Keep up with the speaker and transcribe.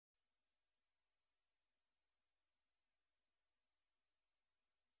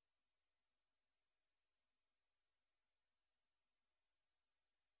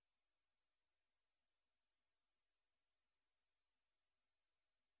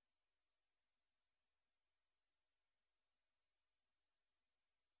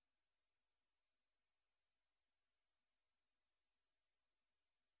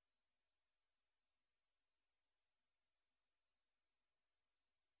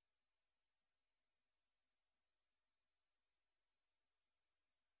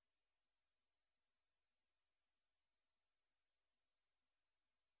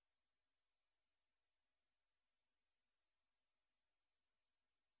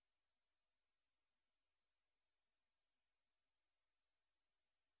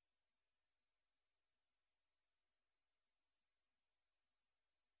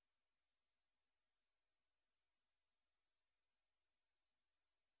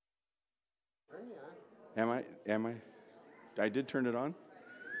Am I? I did turn it on.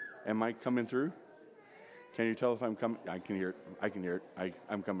 Am I coming through? Can you tell if I'm coming? I can hear it. I can hear it.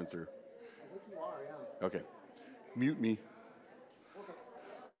 I'm coming through. I think you are, yeah. Okay. Mute me. Okay.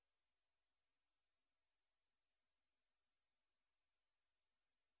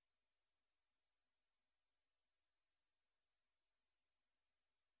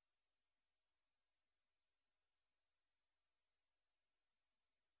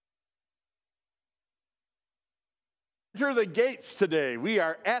 Enter the gates today. We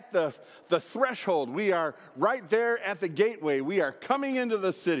are at the threshold. We are right there at the gateway. We are coming into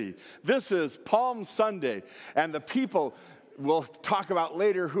the city. This is Palm Sunday, and the people we'll talk about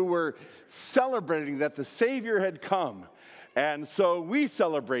later who were celebrating that the Savior had come. And so we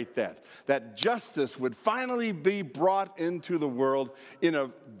celebrate that justice would finally be brought into the world in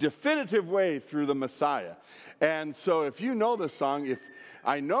a definitive way through the Messiah. And so if you know this song,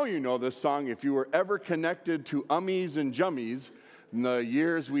 I know you know this song, if you were ever connected to Ummies and Jummies, in the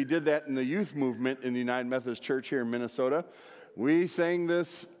years we did that in the youth movement in the United Methodist Church here in Minnesota, we sang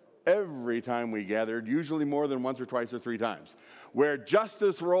this every time we gathered, usually more than once or twice or three times, where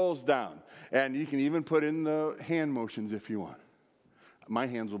justice rolls down. And you can even put in the hand motions if you want. My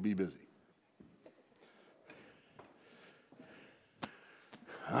hands will be busy.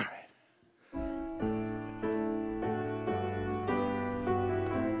 All right.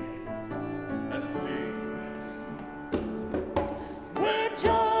 Let's see. Where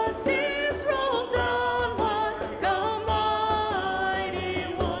justice rolls down like a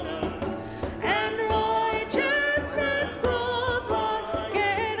mighty water, and righteousness flows like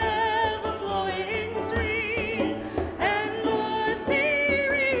an ever-flowing stream, and mercy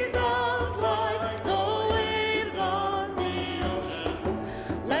resounds like the waves on the ocean.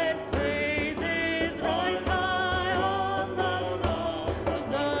 Let praises rise high on the songs of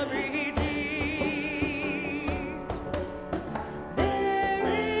the redeemed. There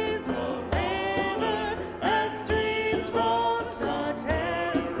is a river that streams from the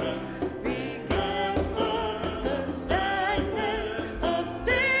terror, remember the stagnance of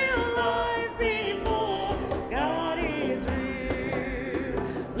still life before. God is real.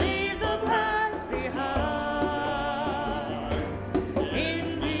 Leave the past behind.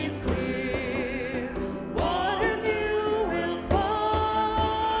 In these clear waters you will find,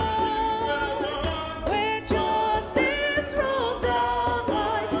 where justice rolls down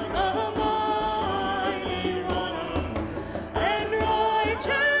like a mighty water, and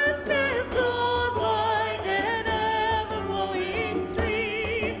righteousness grows like an ever-flowing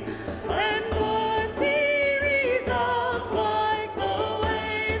stream, and mercy resounds like the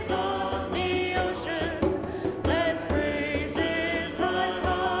waves on the ocean. Let praises rise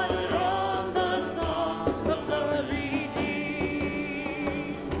high on the songs of the redeemed.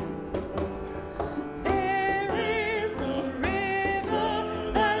 There is a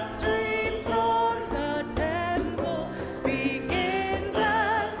river that streams from the temple, begins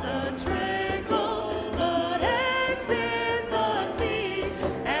as a trickle, but ends in the sea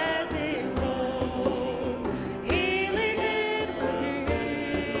as it grows, healing it will.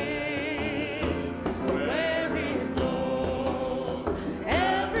 Where it flows,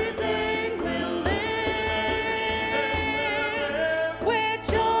 everything will live. Where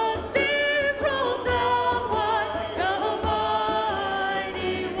justice rolls down like a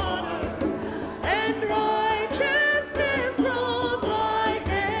mighty water, and righteousness grows like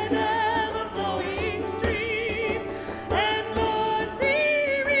an ever-flowing stream, and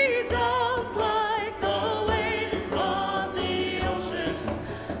mercy resounds like the waves on the ocean.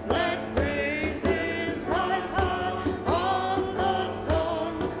 Let praises rise high on the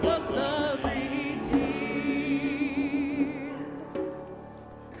songs of the redeemed.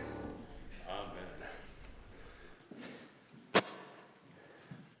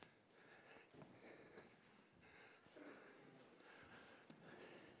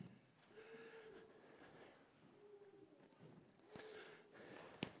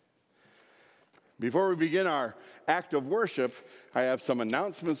 Before we begin our act of worship, I have some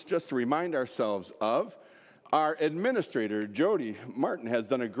announcements just to remind ourselves of. Our administrator, Jody Martin, has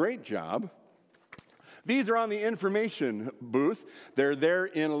done a great job. These are on the information booth. They're there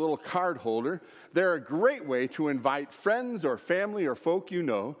in a little card holder. They're a great way to invite friends or family or folk you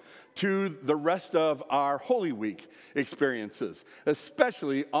know to the rest of our Holy Week experiences,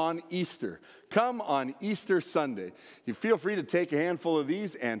 especially on Easter. Come on Easter Sunday. You feel free to take a handful of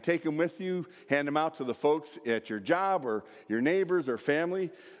these and take them with you, hand them out to the folks at your job or your neighbors or family.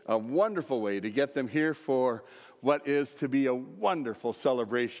 A wonderful way to get them here for what is to be a wonderful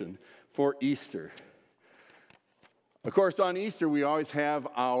celebration for Easter. Of course, on Easter, we always have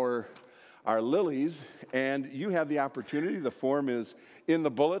our lilies, and you have the opportunity. The form is in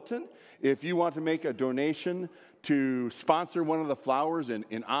the bulletin. If you want to make a donation to sponsor one of the flowers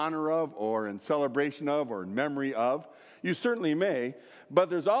in honor of or in celebration of or in memory of, you certainly may. But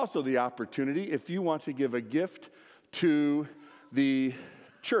there's also the opportunity if you want to give a gift to the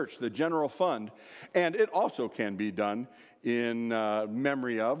church, the general fund, and it also can be done in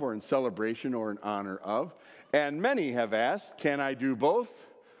memory of or in celebration or in honor of. And many have asked, can I do both?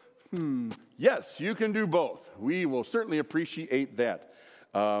 Yes, you can do both. We will certainly appreciate that.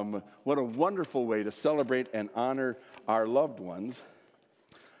 What a wonderful way to celebrate and honor our loved ones.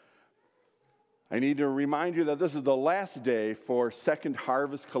 I need to remind you that this is the last day for Second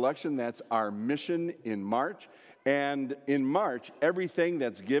Harvest Collection. That's our mission in March. And in March, everything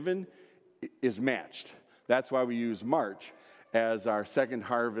that's given is matched. That's why we use March as our Second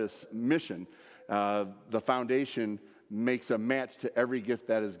Harvest mission. The foundation makes a match to every gift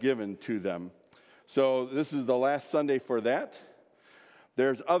that is given to them. So this is the last Sunday for that.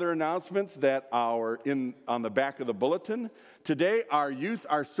 There's other announcements that are on the back of the bulletin. Today, our youth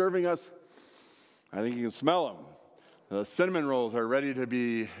are serving us, I think you can smell them. The cinnamon rolls are ready to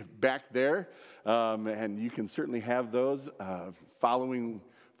be back there, and you can certainly have those following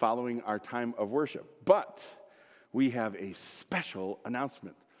our time of worship. But we have a special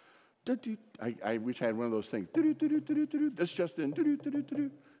announcement. I wish I had one of those things. This is Justine.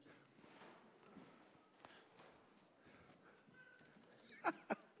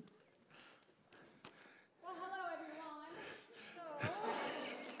 Well, hello, everyone.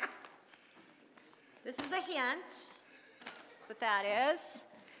 This is a hint. That's what that is.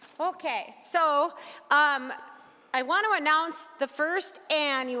 Okay, so I want to announce the first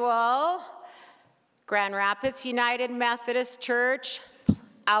annual Grand Rapids United Methodist Church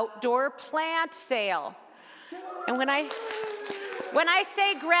outdoor plant sale. And when I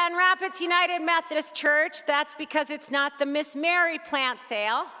say Grand Rapids United Methodist Church, that's because it's not the Miss Mary plant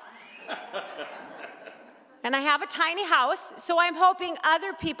sale. And I have a tiny house, so I'm hoping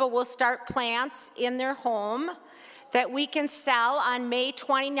other people will start plants in their home that we can sell on May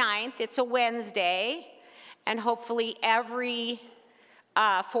 29th. It's a Wednesday, and hopefully every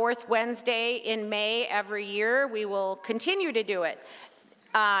fourth Wednesday in May every year, we will continue to do it.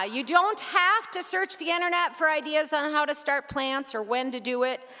 You don't have to search the internet for ideas on how to start plants or when to do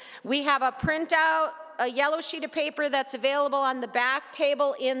it. We have a printout, a yellow sheet of paper that's available on the back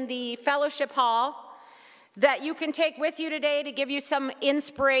table in the fellowship hall that you can take with you today to give you some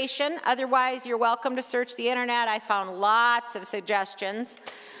inspiration. Otherwise, you're welcome to search the internet. I found lots of suggestions.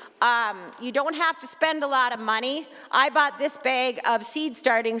 You don't have to spend a lot of money. I bought this bag of seed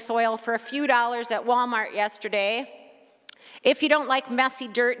starting soil for a few dollars at Walmart yesterday. If you don't like messy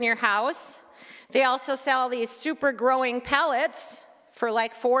dirt in your house, they also sell these super growing pellets for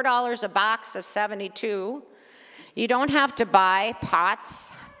like $4 a box of 72. You don't have to buy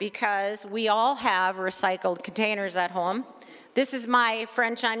pots because we all have recycled containers at home. This is my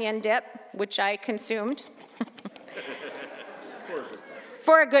French onion dip, which I consumed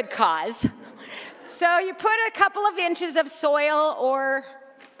for a good cause. So you put a couple of inches of soil or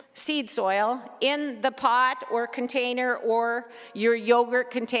seed soil in the pot or container or your yogurt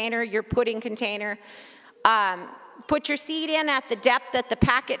container, your pudding container. Put your seed in at the depth that the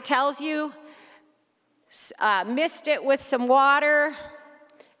packet tells you. Mist it with some water,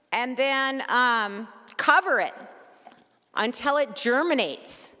 and then cover it until it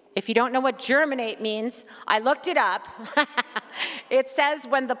germinates. If you don't know what germinate means, I looked it up. It says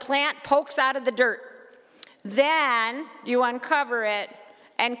when the plant pokes out of the dirt. Then you uncover it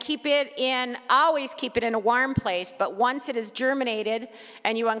and always keep it in a warm place, but once it is germinated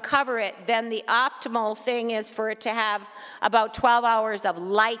and you uncover it, then the optimal thing is for it to have about 12 hours of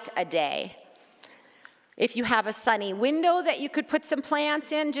light a day. If you have a sunny window that you could put some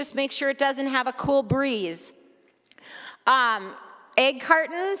plants in, just make sure it doesn't have a cool breeze. Egg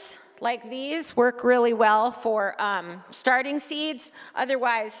cartons like these work really well for starting seeds.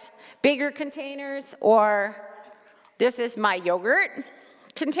 Otherwise, bigger containers, or this is my yogurt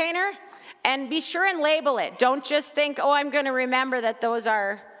container. And be sure and label it. Don't just think, oh, I'm going to remember that those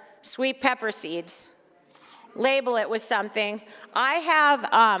are sweet pepper seeds. Label it with something. I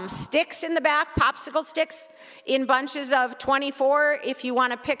have sticks in the back, popsicle sticks in bunches of 24 if you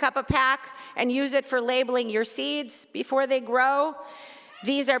want to pick up a pack and use it for labeling your seeds before they grow.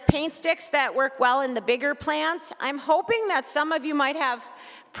 These are paint sticks that work well in the bigger plants. I'm hoping that some of you might have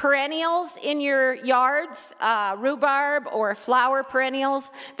perennials in your yards, rhubarb or flower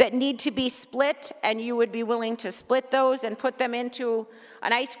perennials that need to be split, and you would be willing to split those and put them into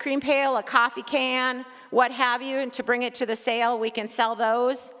an ice cream pail, a coffee can, what have you, and to bring it to the sale, we can sell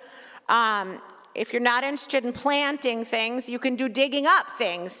those. If you're not interested in planting things, you can do digging up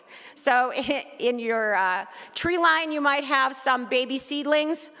things. So in your tree line, you might have some baby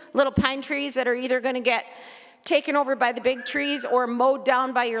seedlings, little pine trees that are either going to get taken over by the big trees or mowed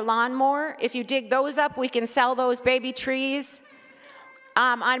down by your lawnmower. If you dig those up, we can sell those baby trees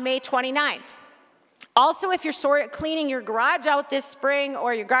on May 29th. Also, if you're cleaning your garage out this spring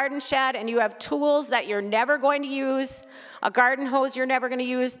or your garden shed and you have tools that you're never going to use, a garden hose you're never going to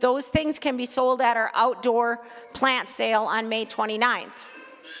use, those things can be sold at our outdoor plant sale on May 29th.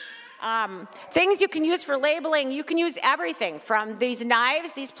 Things you can use for labeling, you can use everything from these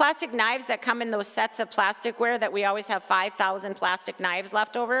knives, these plastic knives that come in those sets of plasticware that we always have 5,000 plastic knives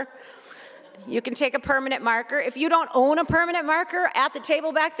left over. You can take a permanent marker. If you don't own a permanent marker, at the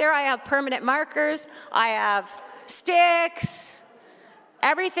table back there, I have permanent markers. I have sticks,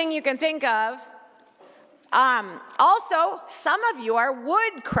 everything you can think of. Also, some of you are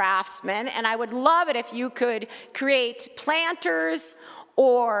wood craftsmen, and I would love it if you could create planters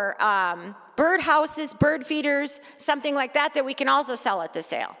or bird houses, bird feeders, something like that that we can also sell at the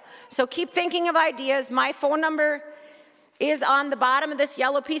sale. So keep thinking of ideas. My phone number is on the bottom of this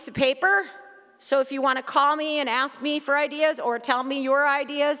yellow piece of paper. So if you want to call me and ask me for ideas or tell me your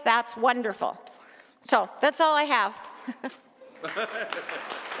ideas, that's wonderful. So that's all I have.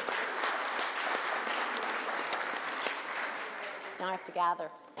 Now I have to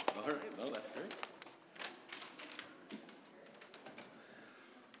gather. All right, no, that's great.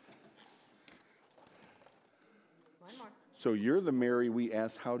 One more. So you're the Mary we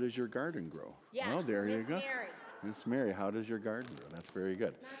asked, how does your garden grow? Yes, Oh, there you Miss go. Mary. Miss Mary, how does your garden grow? That's very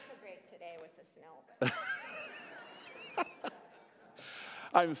good. Not so great today with the snow. But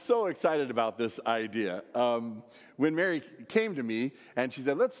I'm so excited about this idea. When Mary came to me and she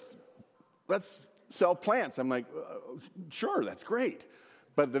said, let's sell plants. I'm like, sure, that's great.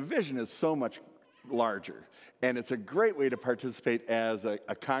 But the vision is so much larger. And it's a great way to participate as a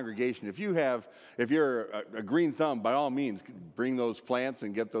congregation. If you're a green thumb, by all means, bring those plants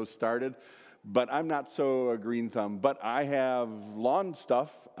and get those started. But I'm not so a green thumb. But I have lawn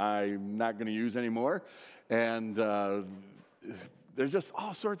stuff I'm not going to use anymore. And there's just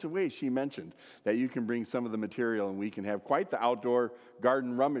all sorts of ways she mentioned that you can bring some of the material and we can have quite the outdoor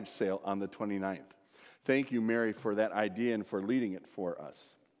garden rummage sale on the 29th. Thank you, Mary, for that idea and for leading it for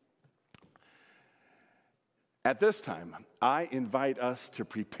us. At this time, I invite us to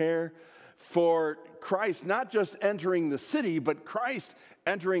prepare for Christ not just entering the city, but Christ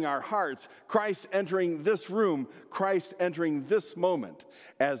entering our hearts, Christ entering this room, Christ entering this moment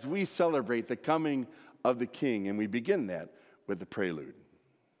as we celebrate the coming of the King. And we begin that with the prelude.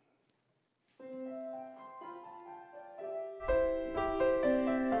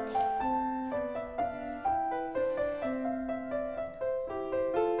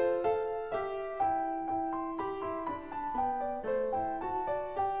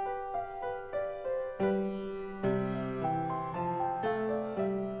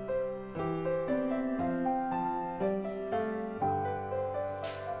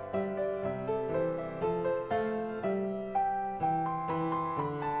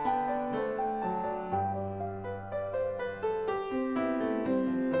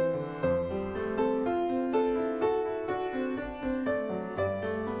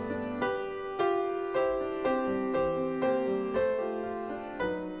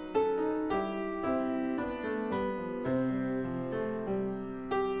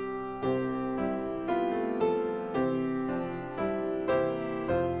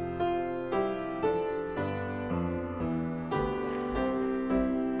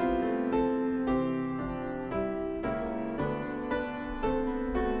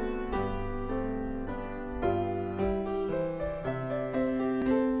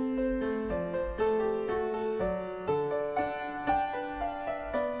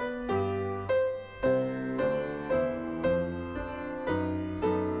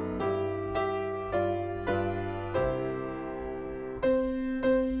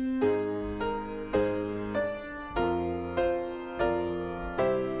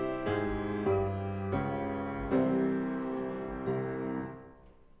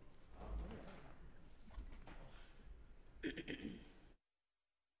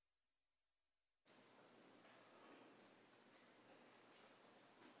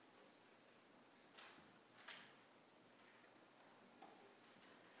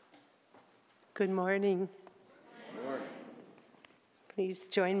 Good morning. Good morning. Please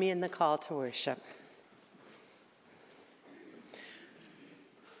join me in the call to worship.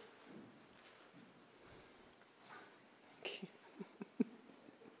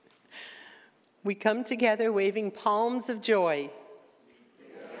 We come together waving palms of joy.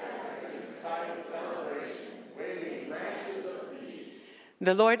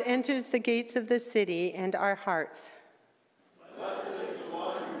 The Lord enters the gates of the city and our hearts. Blessed is the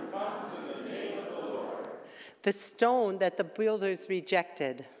one who comes in the name of the Lord. The stone that the builders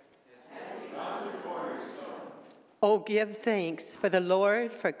rejected. Has become the cornerstone. Oh, give thanks for the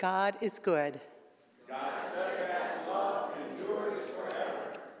Lord, for God is good. God's steadfast love endures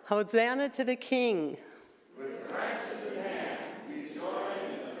forever. Hosanna to the King. With branches in hand, we join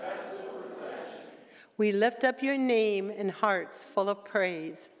in the festival procession. We lift up your name in hearts full of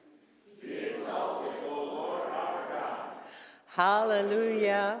praise. Be exalted, O Lord our God.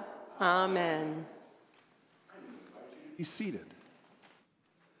 Hallelujah. Amen. Be seated.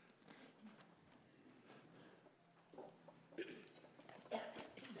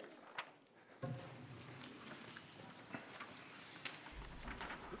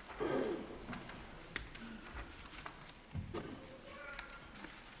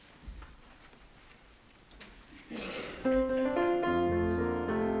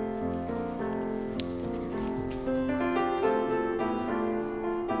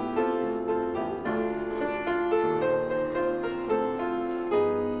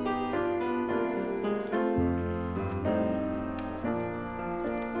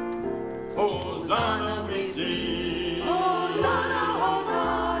 Hosanna we sing. Hosanna,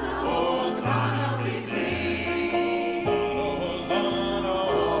 Hosanna, Hosanna we sing. Hosanna,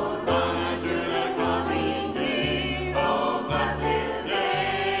 Hosanna to the coming King. Oh, bless his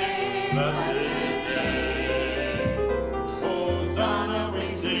name, bless his name. Hosanna we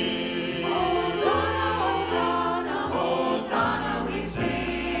sing. Hosanna, Hosanna, Hosanna we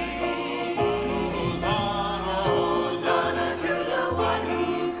sing. Hosanna, Hosanna to the one who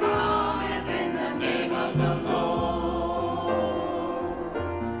cometh in the name of the Lord.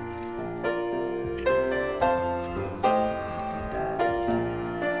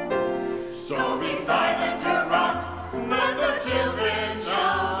 So be silent, you rocks, let the children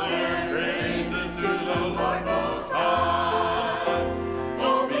shout their praises to the Lord Most High.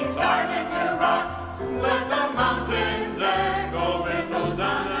 Oh, be silent, you rocks, let the mountains echo with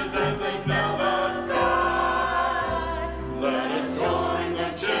hosannas as they fill the sky. Let us join the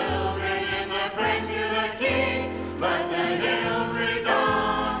children in their praise to the King. Let the hills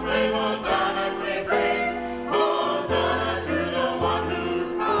resound with hosannas we bring. Hosanna to the one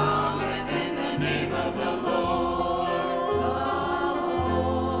who cometh in the name of the Lord.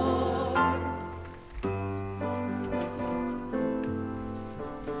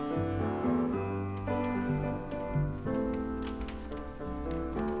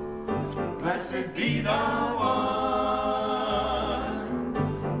 Blessed be the one.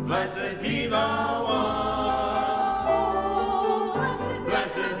 Blessed be the one.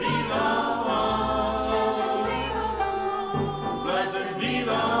 Blessed be the one. Blessed be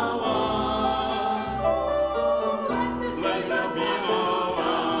the one. Blessed be the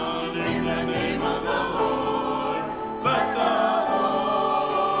one in the name of the Lord. Bless the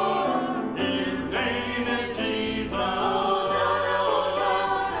Lord. His name is Jesus.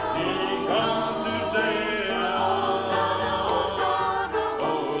 He comes to save us.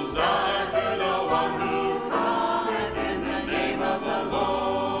 Hosanna to the one who cometh in the name of the Lord.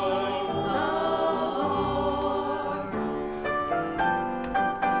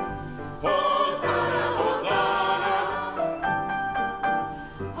 Hosanna, Hosanna.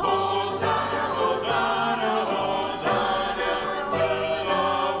 Hosanna, Hosanna, Hosanna to the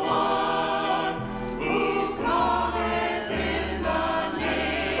one who cometh in the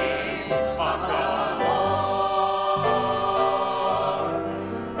name of the Lord.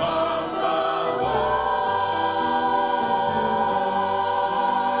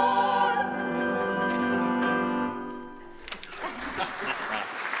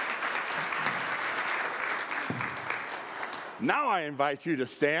 Now I invite you to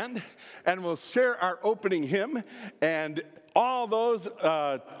stand, and we'll share our opening hymn, and all those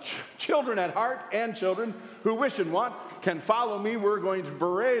children at heart and children who wish and want can follow me. We're going to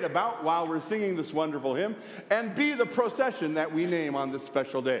parade about while we're singing this wonderful hymn and be the procession that we name on this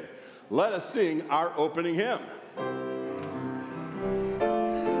special day. Let us sing our opening hymn.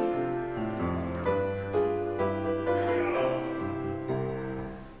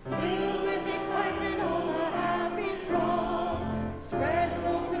 Filled with excitement, all the happy throng spread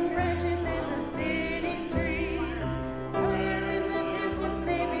cloaks and branches in the city streets. Where in the distance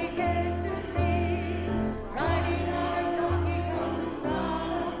they began to see, riding on a donkey comes the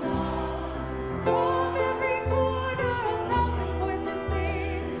Son of God. From every corner 1,000 voices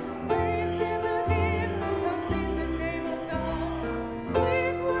sing, praise to the King who comes in the name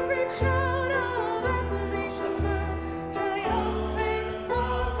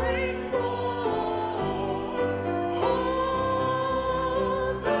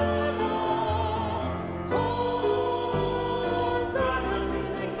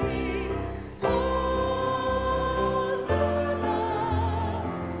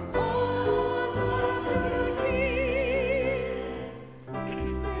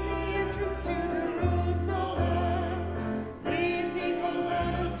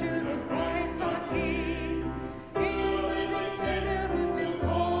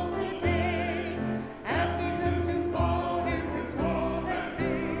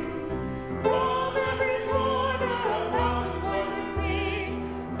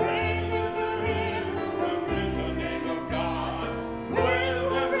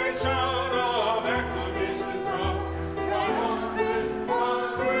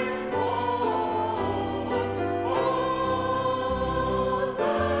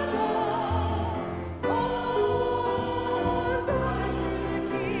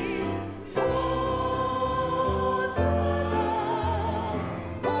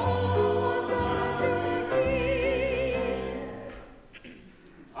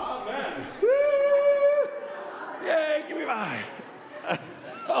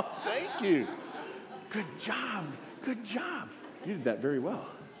Thank you. Good job. Good job. You did that very well.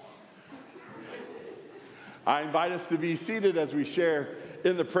 I invite us to be seated as we share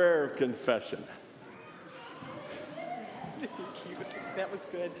in the prayer of confession. Cute. That was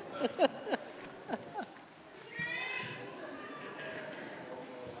good.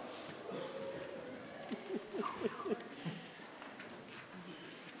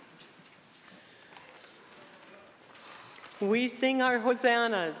 We sing our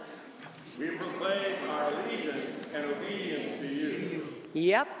hosannas. We proclaim our allegiance and obedience to you.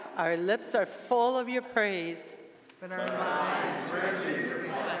 Yep, our lips are full of your praise. But our lives rarely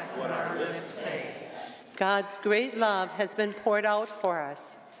reflect what our lips say. God's great love has been poured out for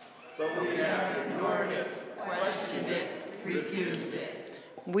us. But we have ignored it, questioned it, refused it.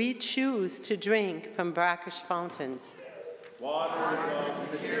 We choose to drink from brackish fountains. Water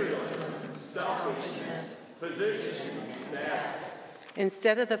of materialism, selfishness, position, status.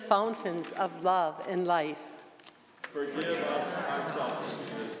 Instead of the fountains of love and life. Forgive us our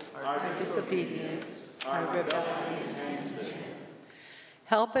selfishness, Our disobedience, our rebellion, and sin.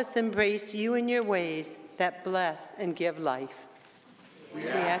 Help us embrace you and your ways that bless and give life. We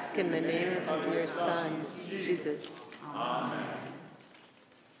ask in the name of your Son, Jesus. Amen.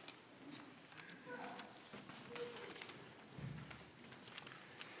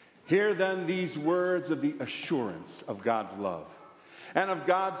 Hear then these words of the assurance of God's love and of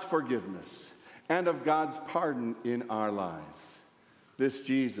God's forgiveness and of God's pardon in our lives. This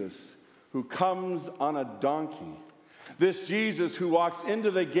Jesus who comes on a donkey, this Jesus who walks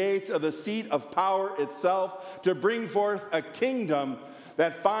into the gates of the seat of power itself to bring forth a kingdom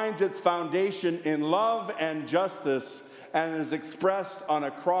that finds its foundation in love and justice and is expressed on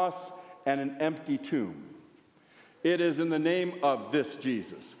a cross and an empty tomb. It is in the name of this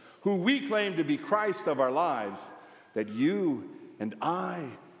Jesus, who we claim to be Christ of our lives, that you and I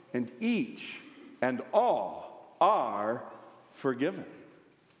and each and all are forgiven.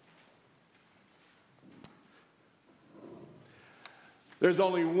 There's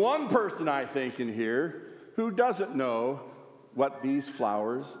only one person, I think, in here who doesn't know what these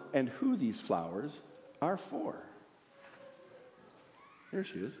flowers and who these flowers are for. There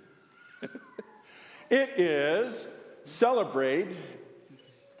she is. It is Celebrate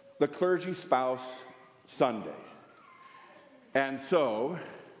the Clergy Spouse Sunday. And so,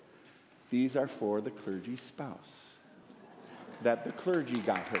 these are for the clergy spouse that the clergy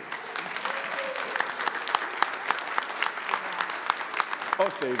got her. Oh,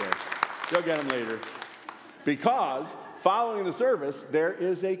 stay there. You'll get them later. Because following the service, there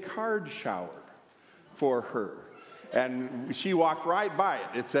is a card shower for her. And she walked right by it.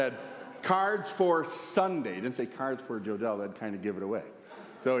 It said, cards for Sunday. It didn't say cards for Jodelle. That'd kind of give it away.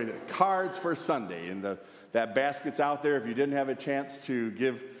 So he said, cards for Sunday. And that basket's out there. If you didn't have a chance to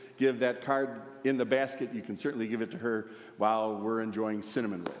give that card in the basket, you can certainly give it to her while we're enjoying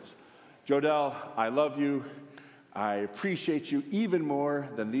cinnamon rolls. Jodelle, I love you. I appreciate you even more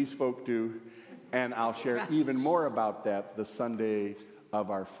than these folk do, and I'll share even more about that the Sunday of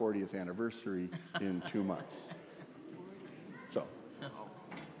our 40th anniversary in 2 months. So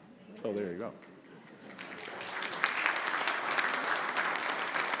there you go.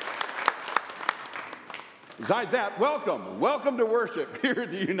 Besides that, welcome to worship here at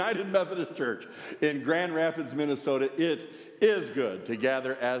the United Methodist Church in Grand Rapids, Minnesota. It is good to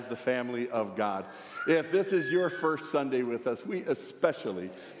gather as the family of God. If this is your first Sunday with us, we especially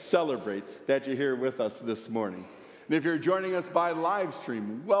celebrate that you're here with us this morning. And if you're joining us by live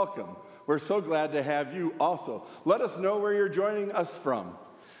stream, welcome. We're so glad to have you also. Let us know where you're joining us from.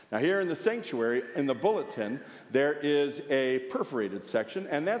 Now, here in the sanctuary, in the bulletin, there is a perforated section,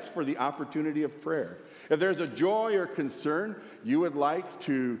 and that's for the opportunity of prayer. If there's a joy or concern you would like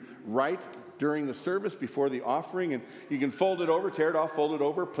to write during the service before the offering, and you can fold it over, tear it off, fold it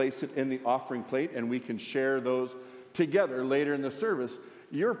over, place it in the offering plate, and we can share those together later in the service.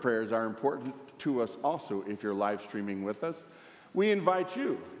 Your prayers are important to us also if you're live streaming with us. We invite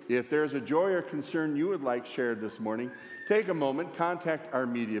you, if there's a joy or concern you would like shared this morning, take a moment, contact our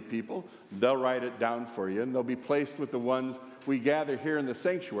media people. They'll write it down for you, and they'll be placed with the ones we gather here in the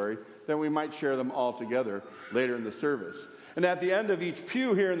sanctuary. Then we might share them all together later in the service. And at the end of each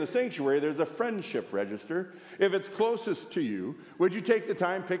pew here in the sanctuary, there's a friendship register. If it's closest to you, would you take the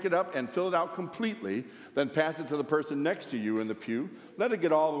time, pick it up, and fill it out completely, then pass it to the person next to you in the pew, let it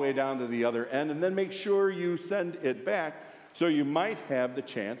get all the way down to the other end, and then make sure you send it back so you might have the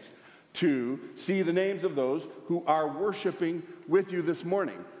chance to see the names of those who are worshiping with you this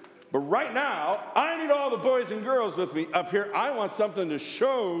morning. But right now, I need all the boys and girls with me up here. I want something to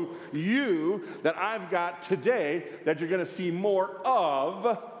show you that I've got today that you're going to see more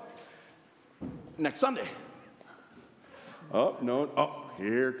of next Sunday. Oh, no. Oh,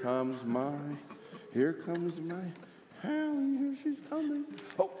 here comes my Hallie. Here she's coming.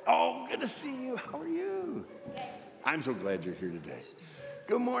 Oh, good to see you. How are you? I'm so glad you're here today.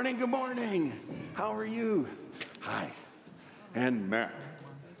 Good morning, good morning. How are you? Hi. And Mac.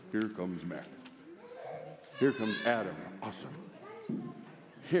 Here comes Mac. Here comes Adam. Awesome.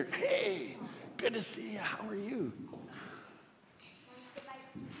 Here. Hey, good to see you. How are you?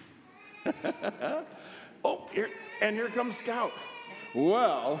 Oh, here comes Scout.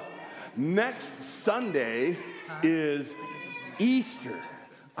 Well, next Sunday is Easter.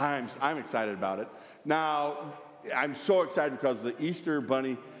 I'm excited about it. Now, I'm so excited because the Easter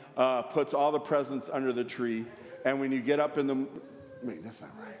bunny puts all the presents under the tree, and when you get up in the... Wait, that's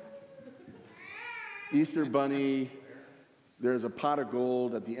not right. Easter bunny, there's a pot of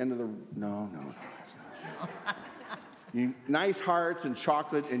gold at the end of the... No. Nice hearts and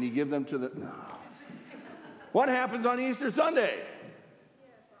chocolate, and you give them to the... No. What happens on Easter Sunday?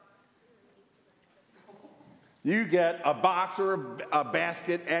 You get a box or a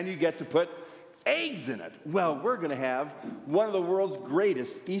basket, and you get to put eggs in it. Well, we're going to have one of the world's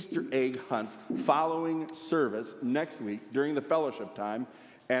greatest Easter egg hunts following service next week during the fellowship time,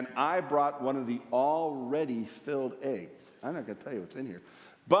 and I brought one of the already filled eggs. I'm not going to tell you what's in here,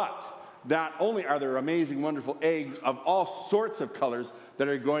 but not only are there amazing, wonderful eggs of all sorts of colors that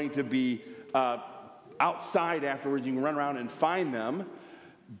are going to be outside afterwards, you can run around and find them,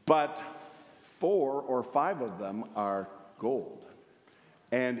 but 4 or 5 of them are gold.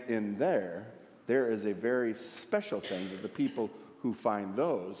 And in there is a very special thing that the people who find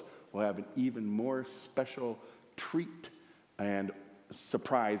those will have an even more special treat and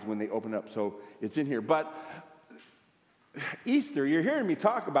surprise when they open it up. So it's in here. But Easter, you're hearing me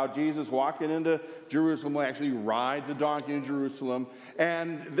talk about Jesus walking into Jerusalem. Well, actually rides a donkey in Jerusalem.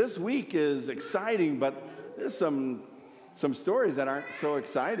 And this week is exciting, but there's some stories that aren't so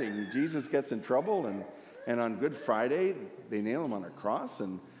exciting. Jesus gets in trouble, and on Good Friday, they nail him on a cross.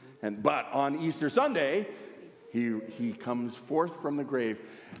 But on Easter Sunday, he comes forth from the grave.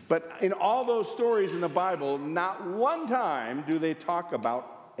 But in all those stories in the Bible, not one time do they talk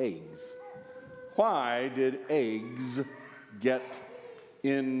about eggs. Why did eggs get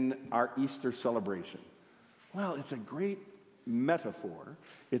in our Easter celebration? Well, it's a great metaphor.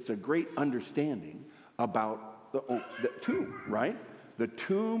 It's a great understanding about the tomb, right? The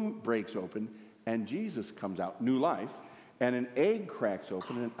tomb breaks open, and Jesus comes out, new life, and an egg cracks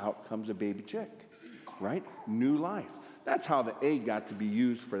open, and out comes a baby chick, right? New life. That's how the egg got to be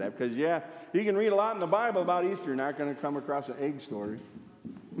used for that. Because, yeah, you can read a lot in the Bible about Easter. You're not going to come across an egg story.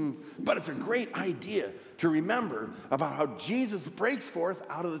 But it's a great idea to remember about how Jesus breaks forth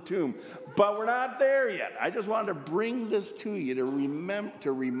out of the tomb. But we're not there yet. I just wanted to bring this to you to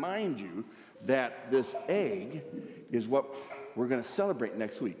remind you that this egg is what we're going to celebrate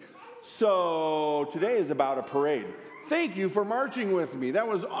next week. So today is about a parade. Thank you for marching with me. That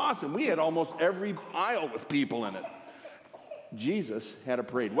was awesome. We had almost every aisle with people in it. Jesus had a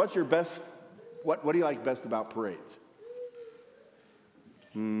parade. What's your best, what do you like best about parades?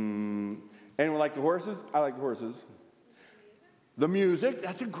 Anyone like the horses? I like the horses. The music,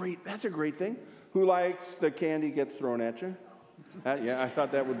 that's a great thing. Who likes the candy gets thrown at you? Yeah, I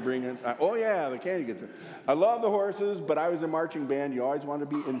thought that would bring it. Oh yeah, the candy gets thrown. I love the horses, but I was in marching band. You always want to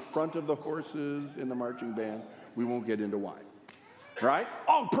be in front of the horses in the marching band. We won't get into why. Right?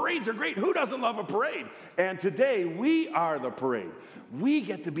 Oh, parades are great. Who doesn't love a parade? And today, we are the parade. We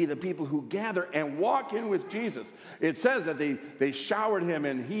get to be the people who gather and walk in with Jesus. It says that they showered him,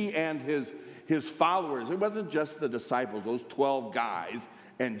 and he and his followers. It wasn't just the disciples, those 12 guys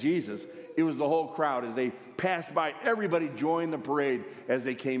and Jesus. It was the whole crowd. As they passed by, everybody joined the parade as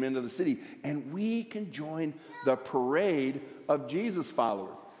they came into the city. And we can join the parade of Jesus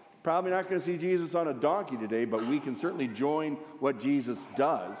followers. Probably not going to see Jesus on a donkey today, but we can certainly join what Jesus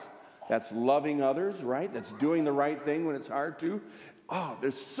does. That's loving others, right? That's doing the right thing when it's hard to. Oh,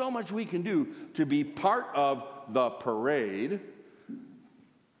 there's so much we can do to be part of the parade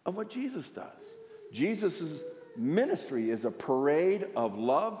of what Jesus does. Jesus' ministry is a parade of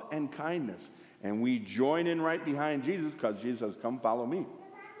love and kindness. And we join in right behind Jesus because Jesus says, come follow me,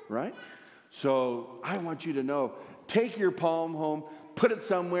 right? So I want you to know, take your palm home, put it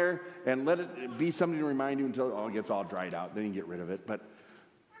somewhere, and let it be something to remind you until it gets all dried out. Then you get rid of it. But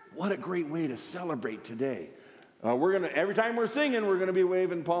what a great way to celebrate today. Every time we're singing, we're going to be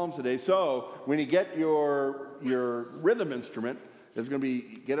waving palms today. So when you get your rhythm instrument, it's going to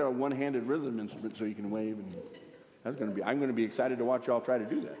be, get a one-handed rhythm instrument so you can wave. And I'm going to be excited to watch y'all try to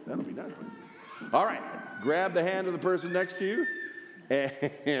do that. That'll be nice. All right, grab the hand of the person next to you,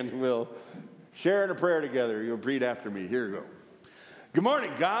 and we'll Sharing a prayer together. You'll read after me. Here we go. Good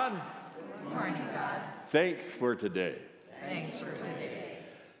morning, God. Good morning, God. Thanks for today. Thanks for today.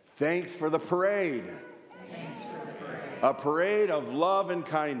 Thanks for the parade. Thanks for the parade. A parade of love and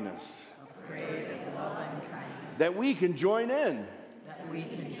kindness. A parade of love and kindness. That we can join in. That we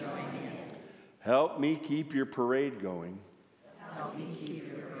can join in. Help me keep your parade going. Help me keep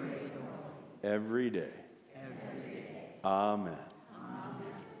your parade going. Every day. Every day. Amen. Amen.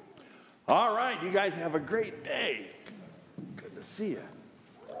 All right, you guys have a great day. Good to see you.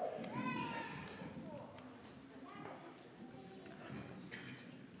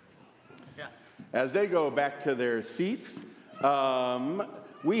 As they go back to their seats,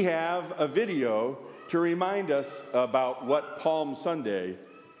 we have a video to remind us about what Palm Sunday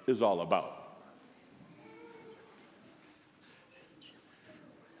is all about.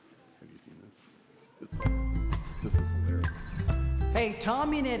 Have you seen this? This is hilarious. Hey,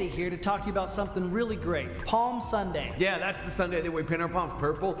 Tommy and Eddie here to talk to you about something really great, Palm Sunday. Yeah, that's the Sunday that we paint our palms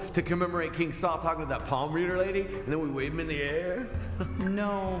purple to commemorate King Saul talking to that palm reader lady, and then we wave him in the air.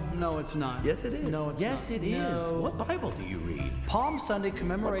 No, it's not. Yes, it is. No, it's not. Yes, it is. No. What Bible do you read? Palm Sunday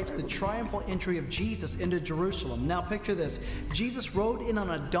commemorates the triumphal entry of Jesus into Jerusalem. Now picture this. Jesus rode in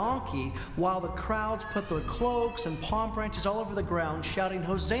on a donkey while the crowds put their cloaks and palm branches all over the ground, shouting,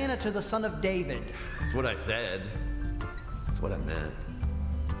 "Hosanna to the Son of David." That's what I said. That's what I meant.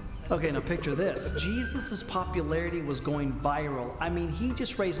 Okay, now picture this. Jesus' popularity was going viral. I mean, he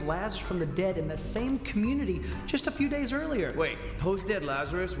just raised Lazarus from the dead in the same community just a few days earlier. Wait, post-dead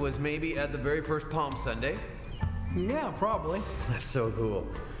Lazarus was maybe at the very first Palm Sunday? Yeah, probably. That's so cool.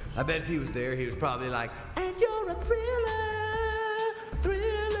 I bet if he was there, he was probably like, "And you're a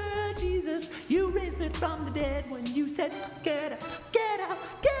thriller, Jesus. You raised me from the dead when you said, get up, get up,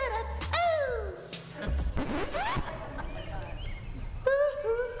 get up, ooh."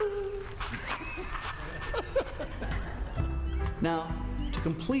 Now, to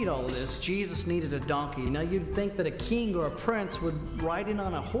complete all of this, Jesus needed a donkey. Now, you'd think that a king or a prince would ride in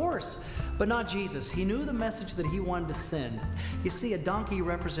on a horse, but not Jesus. He knew the message that he wanted to send. You see, a donkey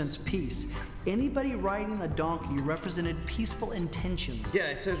represents peace. Anybody riding a donkey represented peaceful intentions. Yeah,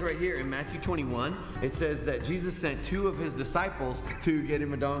 it says right here in Matthew 21, it says that Jesus sent 2 of his disciples to get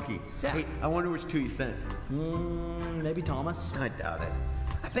him a donkey. Yeah. Hey, I wonder which 2 he sent. Maybe Thomas. I doubt it.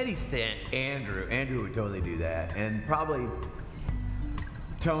 I bet he sent Andrew. Andrew would totally do that. And probably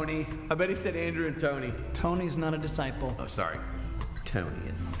Tony. I bet he said Andrew and Tony. Tony's not a disciple. Oh, sorry. Tony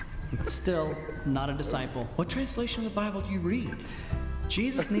is. Still not a disciple. What translation of the Bible do you read?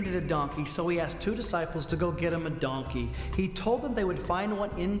 Jesus needed a donkey, so he asked 2 disciples to go get him a donkey. He told them they would find one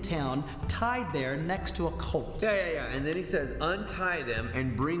in town, tied there next to a colt. Yeah. And then he says, untie them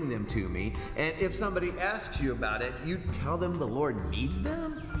and bring them to me. And if somebody asks you about it, you tell them the Lord needs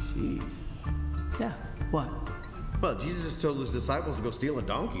them? Jeez. Yeah, what? Well, Jesus told his disciples to go steal a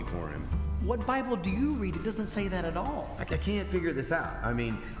donkey for him. What Bible do you read? It doesn't say that at all. I can't figure this out. I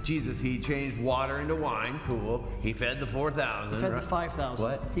mean, Jesus, he changed water into wine. Cool. He fed the 4,000. He fed the 5,000.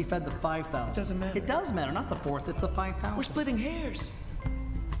 What? He fed the 5,000. It doesn't matter. It does matter. Not the 4th. It's the 5,000. We're splitting hairs.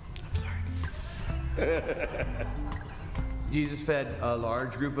 I'm sorry. Jesus fed a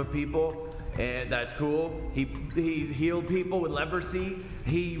large group of people, and that's cool. He healed people with leprosy.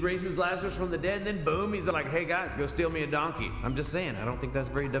 He raises Lazarus from the dead, and then boom, he's like, "Hey guys, go steal me a donkey." I'm just saying, I don't think that's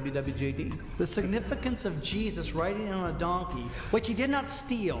very WWJD. The significance of Jesus riding on a donkey, which he did not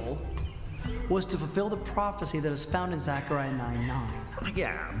steal, was to fulfill the prophecy that is found in Zechariah 9:9.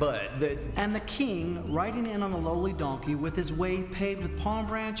 Yeah, but And the king riding in on a lowly donkey with his way paved with palm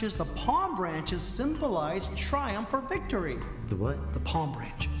branches. The palm branches symbolize triumph or victory. The what? The palm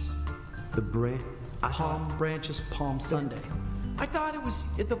branches. The branch. Palm branches, Palm Sunday. I thought it was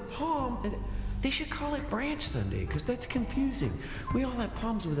the palm. They should call it Branch Sunday, because that's confusing. We all have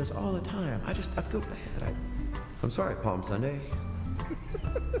palms with us all the time. I feel bad. I'm sorry, Palm Sunday.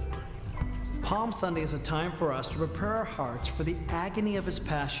 Palm Sunday is a time for us to prepare our hearts for the agony of his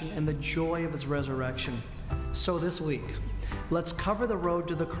passion and the joy of his resurrection. So this week, let's cover the road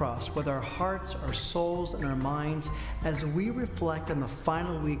to the cross with our hearts, our souls, and our minds as we reflect on the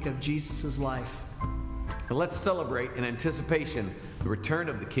final week of Jesus' life. And let's celebrate in anticipation the return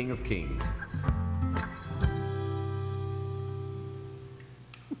of the King of Kings.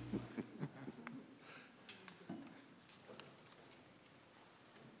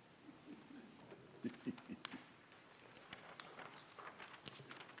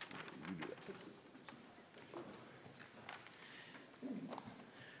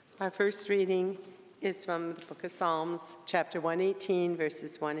 Our first reading is from the book of Psalms, chapter 118,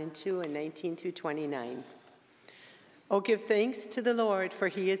 verses 1 and 2, and 19 through 29. Oh, give thanks to the Lord, for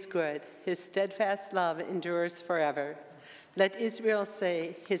he is good. His steadfast love endures forever. Let Israel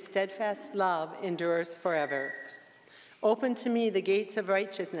say, his steadfast love endures forever. Open to me the gates of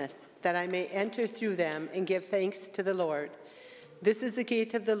righteousness, that I may enter through them and give thanks to the Lord. This is the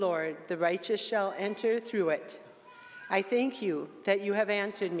gate of the Lord, the righteous shall enter through it. I thank you that you have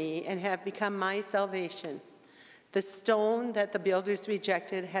answered me and have become my salvation. The stone that the builders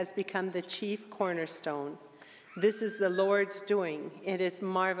rejected has become the chief cornerstone. This is the Lord's doing. It is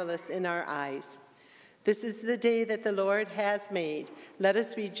marvelous in our eyes. This is the day that the Lord has made. Let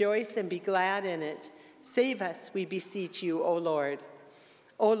us rejoice and be glad in it. Save us, we beseech you, O Lord.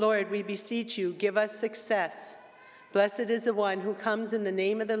 O Lord, we beseech you, give us success. Blessed is the one who comes in the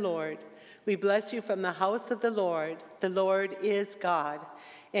name of the Lord. We bless you from the house of the Lord. The Lord is God,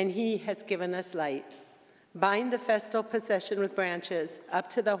 and he has given us light. Bind the festal procession with branches up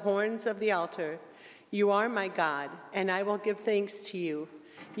to the horns of the altar. You are my God, and I will give thanks to you.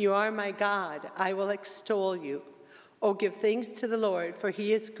 You are my God, I will extol you. Oh, give thanks to the Lord, for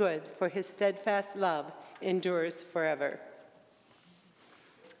he is good, for his steadfast love endures forever.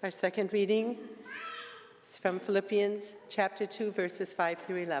 Our second reading is from Philippians chapter 2, verses 5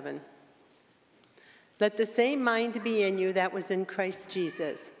 through 11. Let the same mind be in you that was in Christ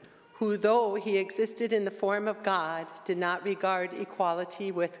Jesus, who, though he existed in the form of God, did not regard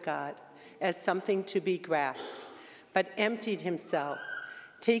equality with God as something to be grasped, but emptied himself,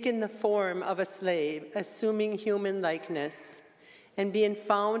 taking the form of a slave, assuming human likeness, and being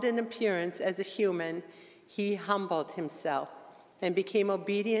found in appearance as a human, he humbled himself and became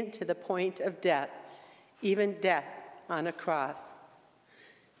obedient to the point of death, even death on a cross.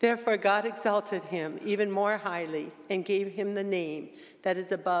 Therefore God exalted him even more highly and gave him the name that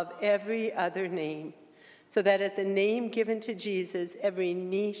is above every other name, so that at the name given to Jesus every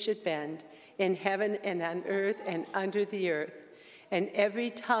knee should bend, in heaven and on earth and under the earth, and every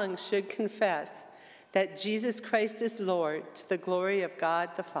tongue should confess that Jesus Christ is Lord, to the glory of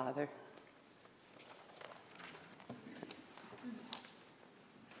God the Father.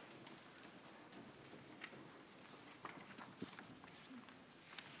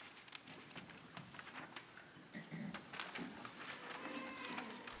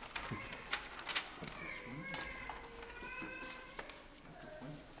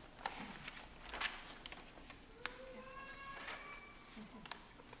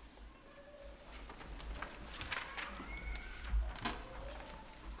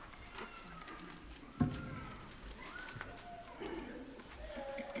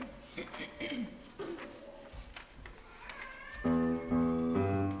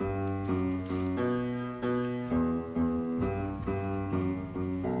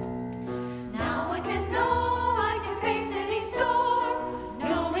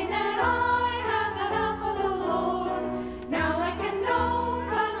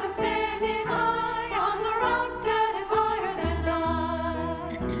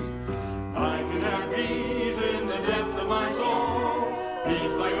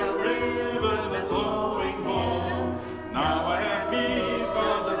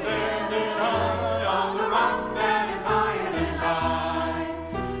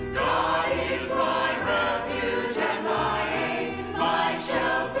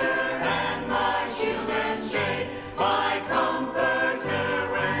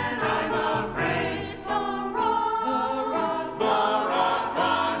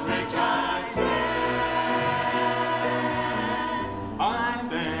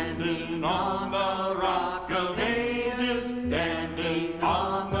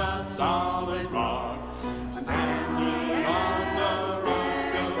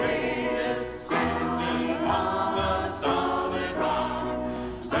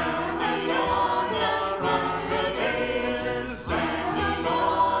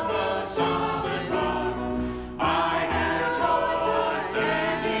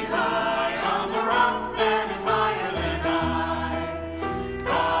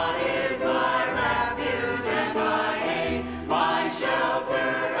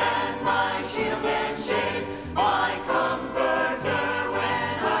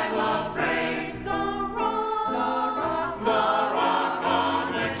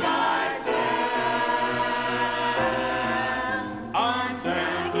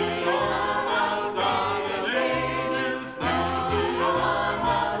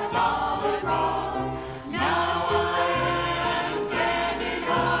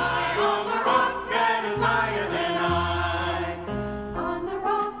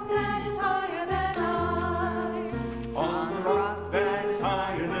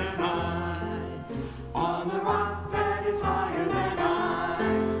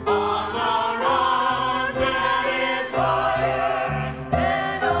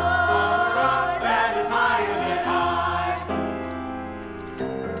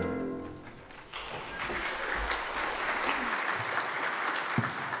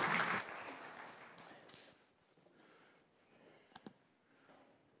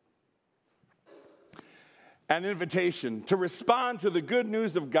 an invitation to respond to the good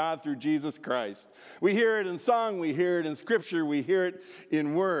news of God through Jesus Christ. We hear it in song, we hear it in scripture, we hear it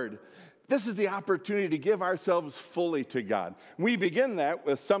in word. This is the opportunity to give ourselves fully to God. We begin that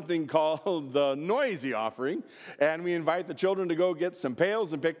with something called the noisy offering, and we invite the children to go get some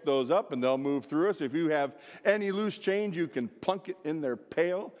pails and pick those up, and they'll move through us. If you have any loose change, you can plunk it in their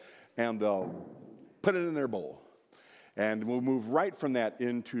pail, and they'll put it in their bowl. And we'll move right from that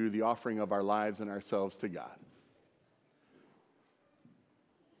into the offering of our lives and ourselves to God.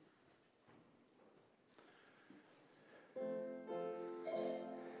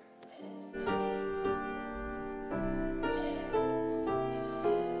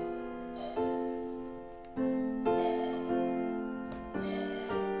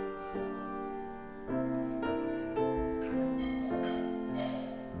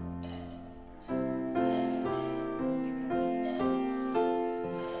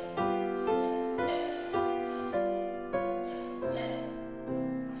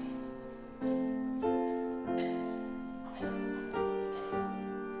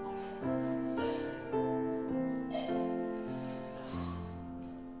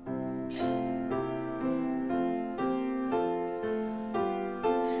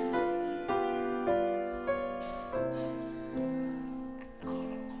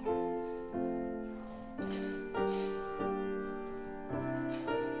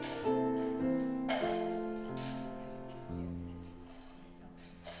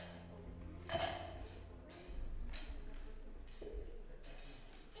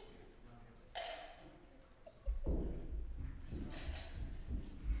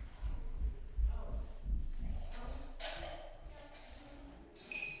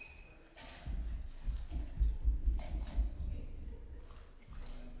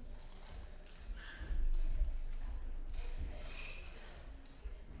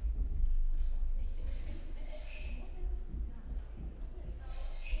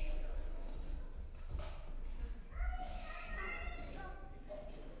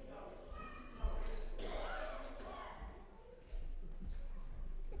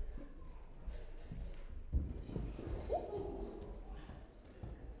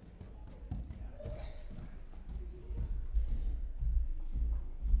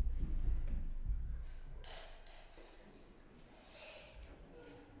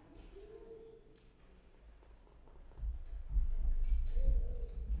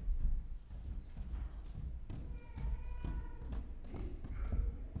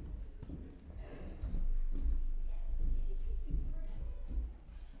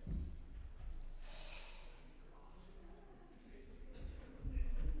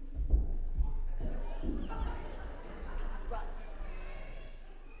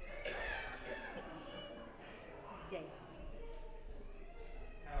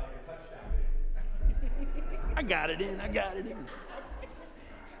 I got it in.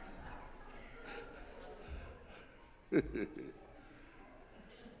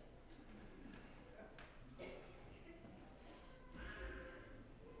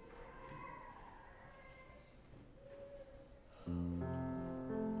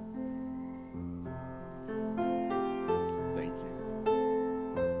 Thank you.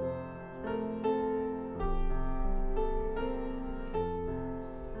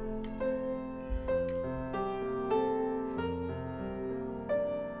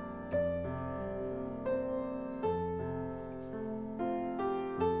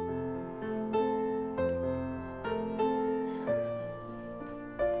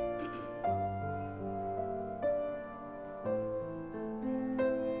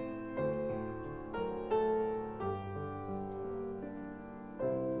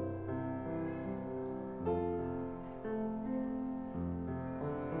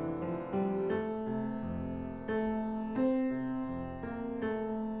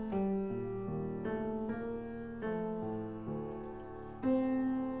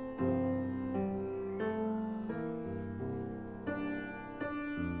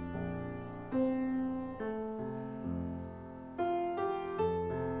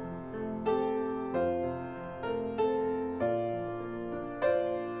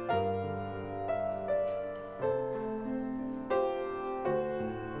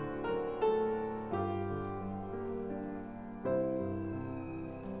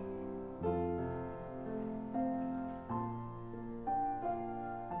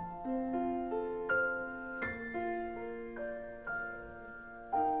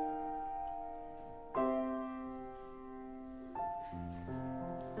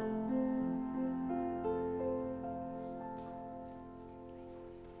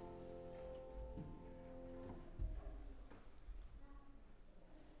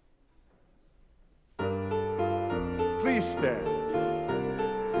 stand.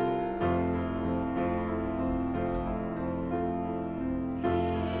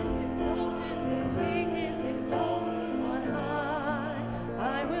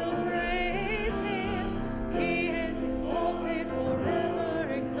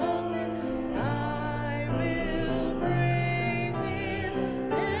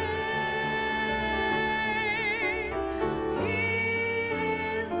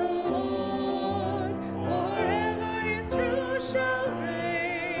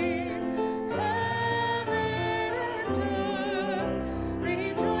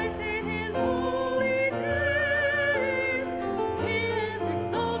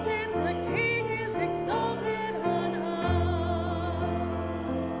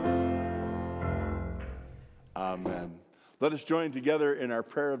 Amen. Let us join together in our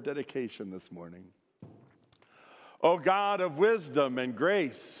prayer of dedication this morning. O God of wisdom and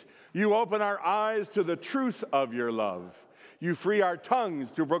grace, you open our eyes to the truth of your love. You free our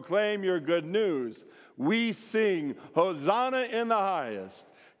tongues to proclaim your good news. We sing, Hosanna in the highest.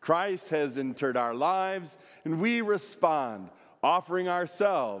 Christ has entered our lives, and we respond, offering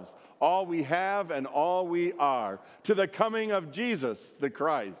ourselves, all we have and all we are, to the coming of Jesus the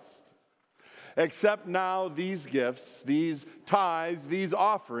Christ. Accept now these gifts, these tithes, these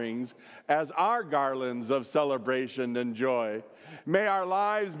offerings as our garlands of celebration and joy. May our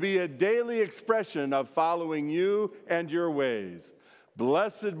lives be a daily expression of following you and your ways.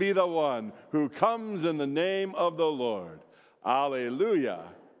 Blessed be the one who comes in the name of the Lord. Alleluia.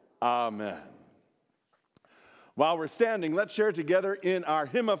 Amen. While we're standing, let's share together in our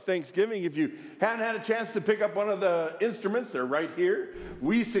hymn of thanksgiving. If you haven't had a chance to pick up one of the instruments, they're right here.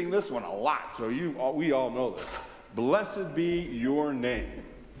 We sing this one a lot, so we all know this. Blessed be your name.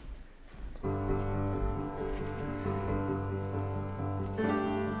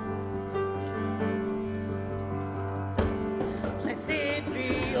 Blessed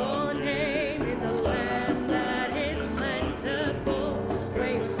be your name in the land that is plentiful,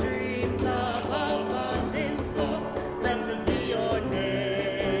 where your streams of abundance flow. Blessed be your name.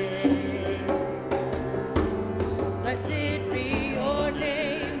 Blessed be your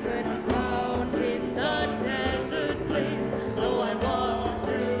name when I'm found in the desert place. Though I walk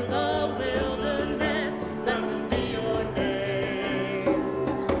through the wilderness, blessed be your name.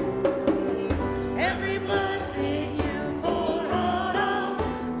 Every blessing you pour out, I'll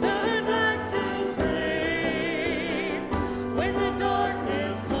turn back to praise. When the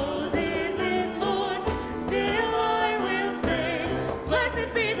darkness closes in, Lord, still I will say,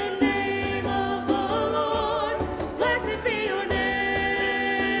 blessed be the name of the Lord. Blessed be your name.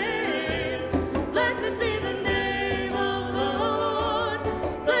 Blessed be the name of the Lord.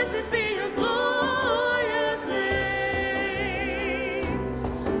 Blessed be your glorious name.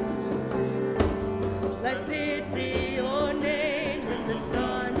 Blessed be your name when the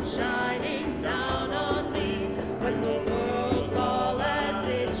sun's shining down on me, when the world's all as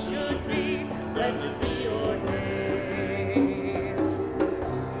it should be. Blessed be your name.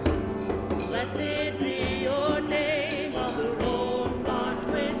 Blessed be your name on the road marked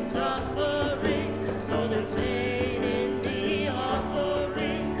with suffering, though there's pain in the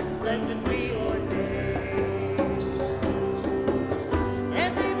offering. Blessed be your name.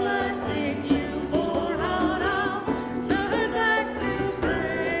 Every blessing you pour out, I'll turn back to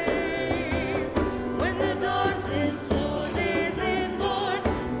praise. When the darkness closes in, Lord,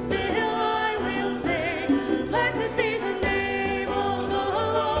 still I will sing. Blessed be the name of the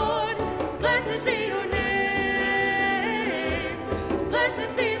Lord. Blessed be your name.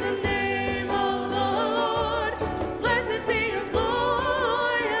 Blessed be the name of the Lord. Blessed be your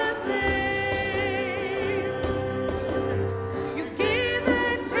glorious name. You give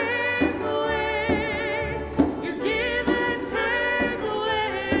and take away. You give and take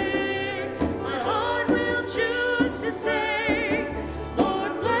away. My heart will choose to say,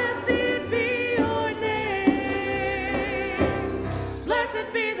 Lord, blessed be your name. Blessed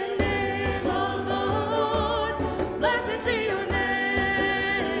be the name of the Lord. Blessed be your name.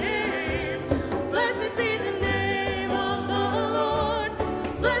 Blessed be the name of the Lord.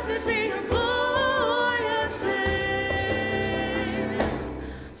 Blessed be your glorious name.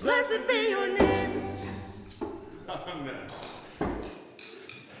 Blessed be your name. Amen.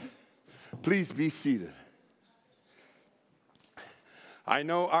 Please be seated. I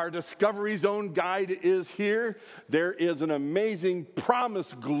know our Discovery Zone guide is here. There is an amazing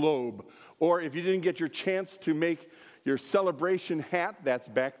promise globe. Or if you didn't get your chance to make your celebration hat, that's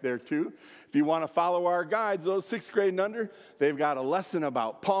back there too. If you want to follow our guides, those 6th grade and under, they've got a lesson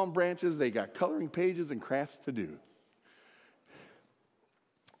about palm branches. They got coloring pages and crafts to do.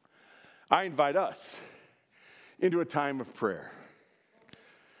 I invite us into a time of prayer,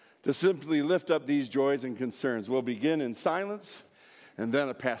 to simply lift up these joys and concerns. We'll begin in silence, and then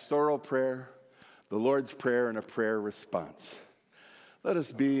a pastoral prayer, the Lord's Prayer, and a prayer response. Let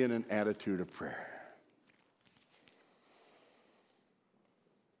us be in an attitude of prayer.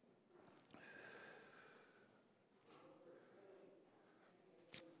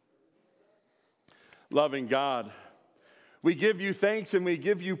 Loving God, we give you thanks and we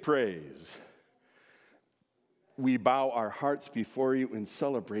give you praise. We bow our hearts before you in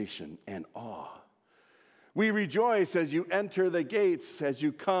celebration and awe. We rejoice as you enter the gates, as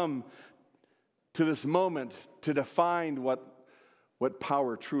you come to this moment to define what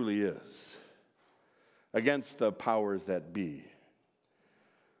power truly is against the powers that be.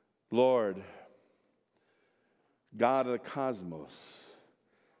 Lord, God of the cosmos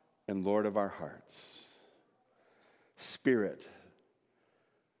and Lord of our hearts, Spirit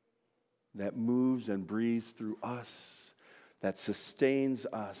that moves and breathes through us, that sustains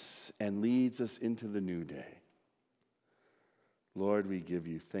us and leads us into the new day. Lord, we give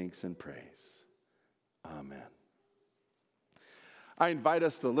you thanks and praise. Amen. I invite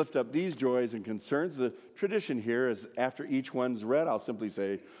us to lift up these joys and concerns. The tradition here is after each one's read, I'll simply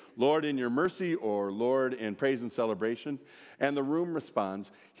say, Lord, in your mercy, or Lord, in praise and celebration. And the room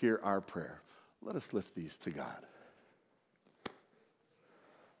responds, hear our prayer. Let us lift these to God.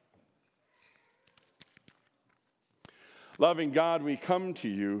 Loving God, we come to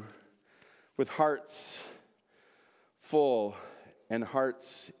you with hearts full and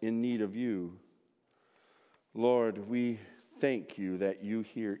hearts in need of you. Lord, we thank you that you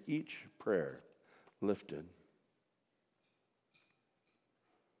hear each prayer lifted.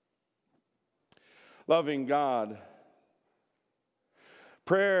 Loving God,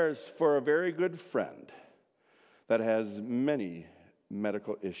 prayers for a very good friend that has many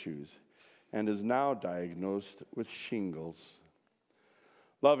medical issues and is now diagnosed with shingles.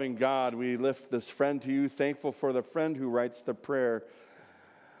 Loving God, we lift this friend to you, thankful for the friend who writes the prayer,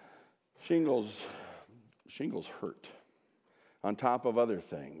 shingles hurt. On top of other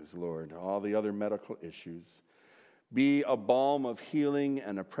things, Lord, all the other medical issues. Be a balm of healing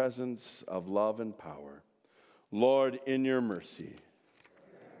and a presence of love and power. Lord, in your mercy.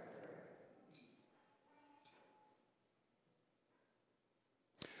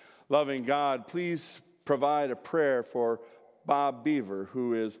 Loving God, please provide a prayer for Bob Beaver,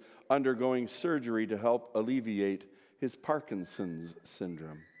 who is undergoing surgery to help alleviate his Parkinson's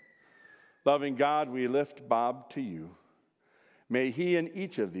syndrome. Loving God, we lift Bob to you. May he in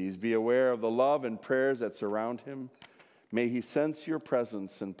each of these be aware of the love and prayers that surround him. May he sense your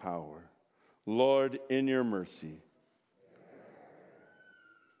presence and power. Lord, in your mercy.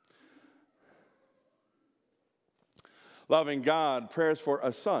 Loving God, prayers for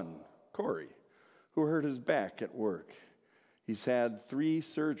a son, Corey, who hurt his back at work. He's had 3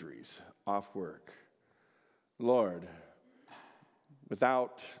 surgeries off work. Lord,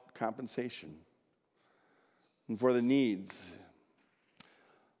 without compensation, and for the needs,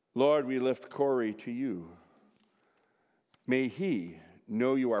 Lord, we lift Corey to you. May he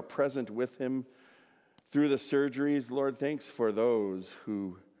know you are present with him through the surgeries. Lord, thanks for those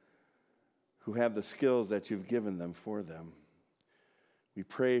who have the skills that you've given them for them. We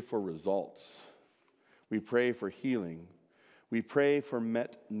pray for results. We pray for healing. We pray for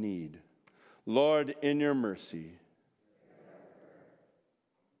met need. Lord, in your mercy.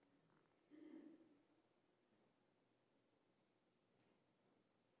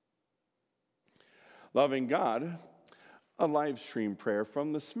 Loving God, a live stream prayer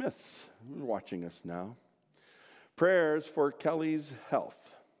from the Smiths, who are watching us now. Prayers for Kelly's health.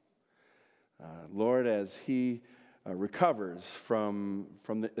 Lord, as he recovers from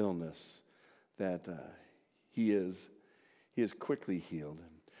the illness, that he is quickly healed.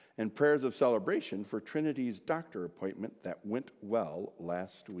 And prayers of celebration for Trinity's doctor appointment that went well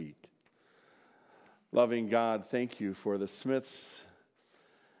last week. Loving God, thank you for the Smiths.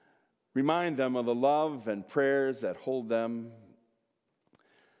 Remind them of the love and prayers that hold them.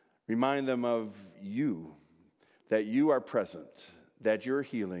 Remind them of you, that you are present, that your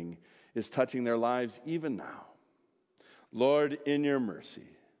healing is touching their lives even now. Lord, in your mercy.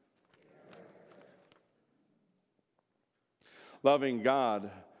 Loving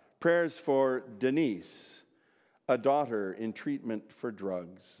God, prayers for Denise, a daughter in treatment for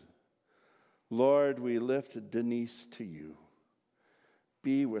drugs. Lord, we lift Denise to you.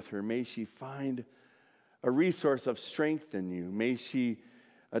 Be with her. May she find a resource of strength in you. May she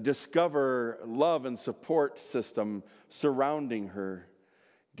discover love and support system surrounding her.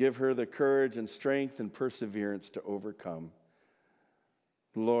 Give her the courage and strength and perseverance to overcome.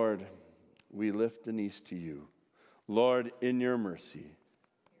 Lord, we lift Denise to you. Lord, in your mercy.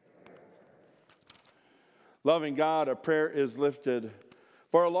 Loving God, a prayer is lifted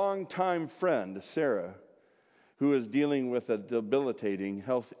for a longtime friend, Sarah, who is dealing with a debilitating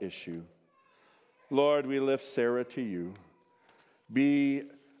health issue. Lord, we lift Sarah to you. Be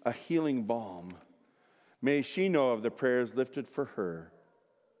a healing balm. May she know of the prayers lifted for her.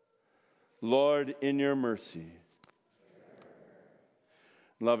 Lord, in your mercy.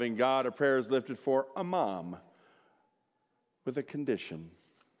 Loving God, a prayer is lifted for a mom with a condition.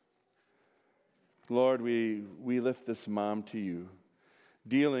 Lord, we lift this mom to you,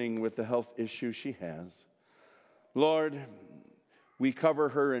 dealing with the health issue she has. Lord, we cover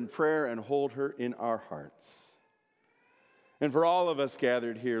her in prayer and hold her in our hearts. And for all of us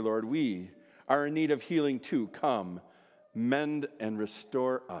gathered here, Lord, we are in need of healing too. Come, mend and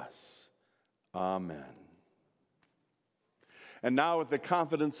restore us. Amen. And now, with the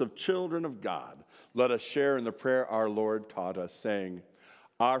confidence of children of God, let us share in the prayer our Lord taught us, saying,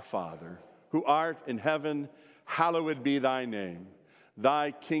 Our Father, who art in heaven, hallowed be thy name. Thy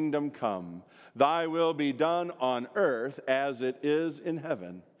kingdom come, thy will be done on earth as it is in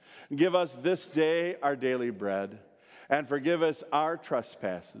heaven. Give us this day our daily bread, and forgive us our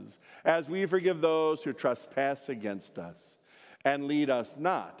trespasses, as we forgive those who trespass against us. And lead us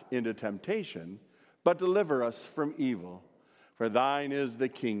not into temptation, but deliver us from evil. For thine is the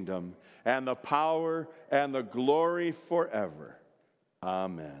kingdom, and the power, and the glory forever.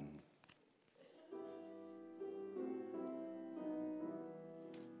 Amen.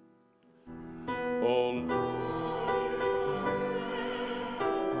 O Lord.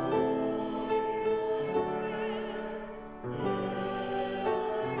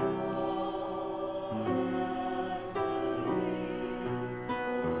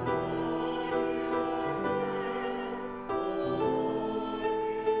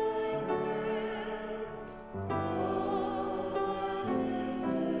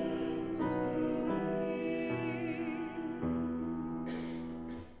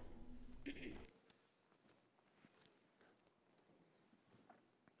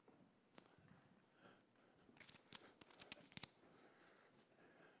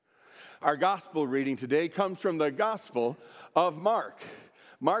 Our gospel reading today comes from the Gospel of Mark.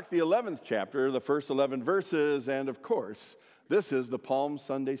 Mark, the 11th chapter, the first 11 verses, and of course, this is the Palm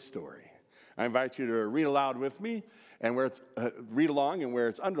Sunday story. I invite you to read aloud with me, and where it's read along, and where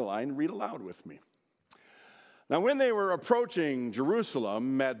it's underlined, read aloud with me. Now, when they were approaching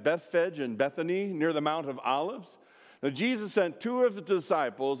Jerusalem at Bethphage and Bethany near the Mount of Olives, Jesus sent two of the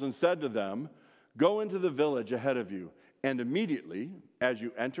disciples and said to them, Go into the village ahead of you, and immediately, as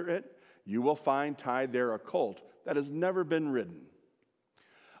you enter it, you will find tied there a colt that has never been ridden.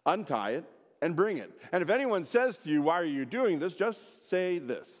 Untie it and bring it. And if anyone says to you, Why are you doing this? Just say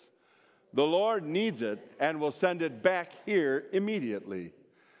this: The Lord needs it and will send it back here immediately.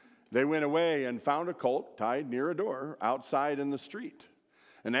 They went away and found a colt tied near a door outside in the street.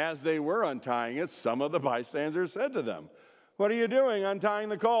 And as they were untying it, some of the bystanders said to them, What are you doing untying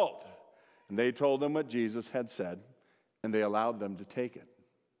the colt? And they told them what Jesus had said, and they allowed them to take it.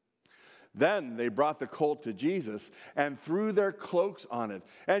 Then they brought the colt to Jesus and threw their cloaks on it,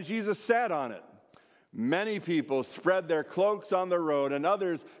 and Jesus sat on it. Many people spread their cloaks on the road, and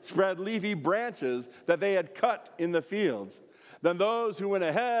others spread leafy branches that they had cut in the fields. Then those who went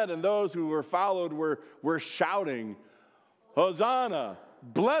ahead and those who were followed were shouting, Hosanna!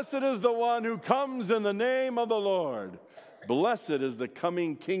 Blessed is the one who comes in the name of the Lord. Blessed is the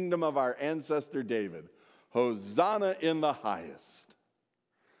coming kingdom of our ancestor David. Hosanna in the highest.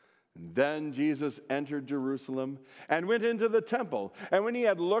 And then Jesus entered Jerusalem and went into the temple. And when he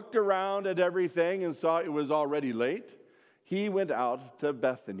had looked around at everything and saw it was already late, he went out to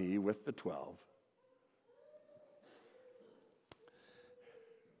Bethany with the 12.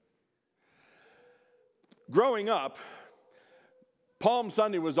 Growing up, Palm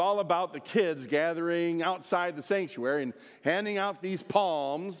Sunday was all about the kids gathering outside the sanctuary and handing out these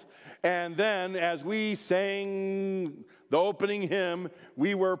palms. And then as we sang the opening hymn,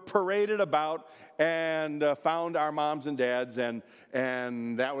 we were paraded about and found our moms and dads, and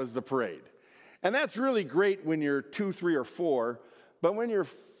that was the parade. And that's really great when you're 2, 3, or 4, but when you're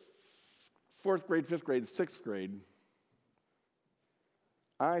 4th grade, 5th grade, 6th grade,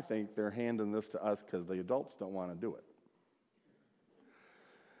 I think they're handing this to us because the adults don't want to do it.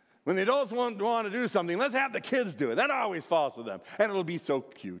 When the adults want to do something, let's have the kids do it. That always falls to them, and it'll be so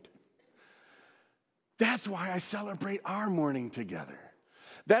cute. That's why I celebrate our morning together.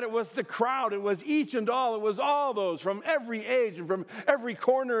 That it was the crowd, it was each and all, it was all those from every age and from every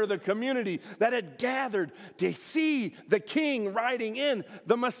corner of the community that had gathered to see the King riding in.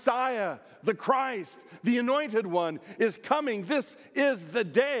 The Messiah, the Christ, the Anointed One is coming. This is the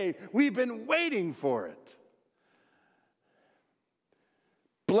day. We've been waiting for it.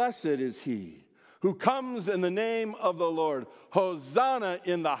 Blessed is he who comes in the name of the Lord. Hosanna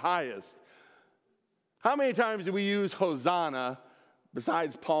in the highest. How many times do we use Hosanna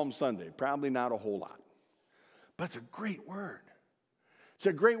besides Palm Sunday? Probably not a whole lot. But it's a great word. It's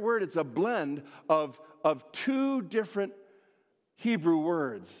a great word. It's a blend of two different Hebrew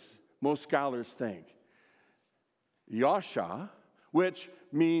words, most scholars think. Yasha, which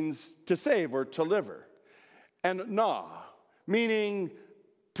means to save or to deliver, and Na, meaning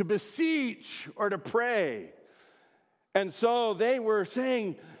to beseech or to pray. And so they were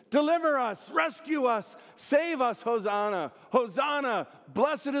saying, deliver us, rescue us, save us, Hosanna. Hosanna,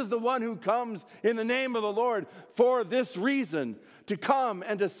 blessed is the one who comes in the name of the Lord for this reason, to come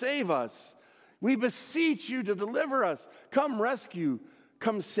and to save us. We beseech you to deliver us. Come rescue,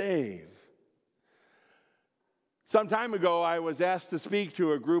 come save. Some time ago, I was asked to speak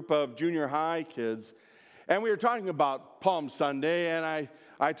to a group of junior high kids, and we were talking about Palm Sunday, and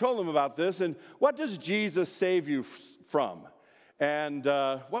I told them about this, and what does Jesus save you from? And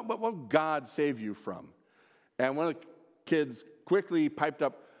what will God save you from? And one of the kids quickly piped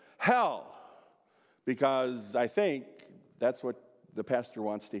up, hell, because I think that's what the pastor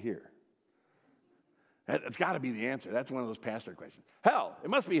wants to hear. It's got to be the answer. That's one of those pastor questions. Hell, it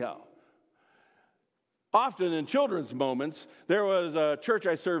must be hell. Often in children's moments, there was a church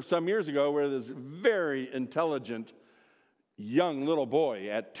I served some years ago where this very intelligent young little boy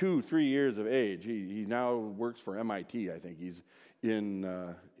at 2-3 years of age, he now works for MIT, I think. He's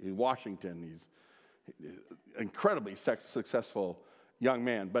in Washington. He's an incredibly successful young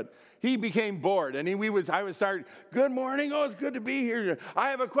man. But he became bored, and I would start, good morning, oh, it's good to be here. I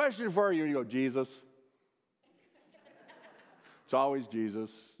have a question for you. And you go, Jesus. It's always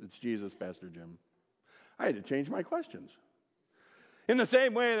Jesus. It's Jesus, Pastor Jim. I had to change my questions. In the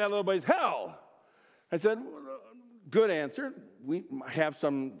same way, that little boy's hell. I said, good answer. We have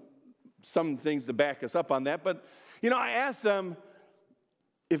some things to back us up on that. But, I asked them,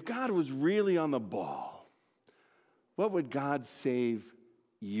 if God was really on the ball, what would God save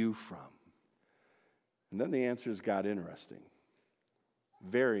you from? And then the answers got interesting.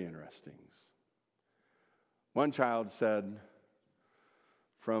 Very interesting. One child said,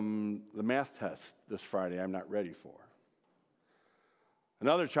 from the math test this Friday I'm not ready for.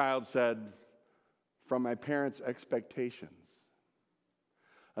 Another child said, from my parents' expectations.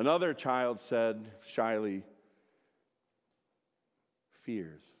 Another child said shyly,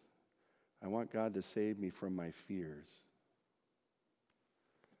 fears. I want God to save me from my fears.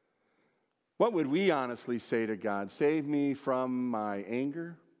 What would we honestly say to God? Save me from my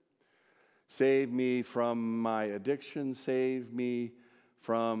anger. Save me from my addiction. Save me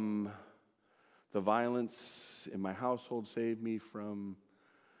from the violence in my household. Save me from...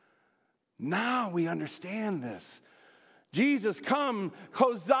 Now we understand this. Jesus, come,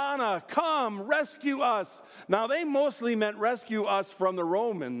 Hosanna, come, rescue us. Now they mostly meant rescue us from the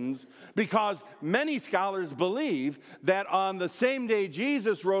Romans, because many scholars believe that on the same day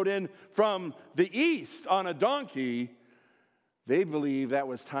Jesus rode in from the east on a donkey, they believe that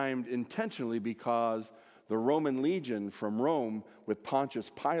was timed intentionally because the Roman legion from Rome with Pontius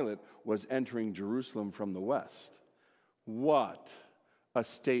Pilate was entering Jerusalem from the west. What a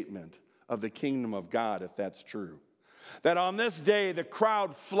statement of the kingdom of God, if that's true. That on this day the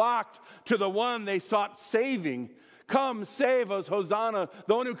crowd flocked to the one they sought saving. Come, save us, Hosanna,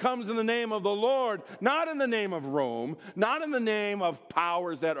 the one who comes in the name of the Lord, not in the name of Rome, not in the name of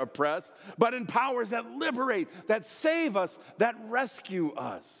powers that oppress, but in powers that liberate, that save us, that rescue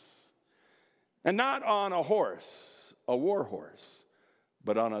us. And not on a horse, a war horse,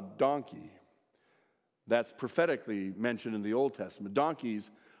 but on a donkey. That's prophetically mentioned in the Old Testament. Donkeys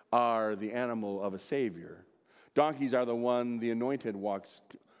are the animal of a savior. Donkeys are the one the anointed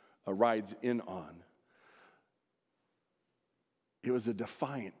rides in on. It was a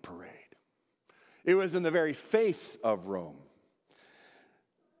defiant parade. It was in the very face of Rome.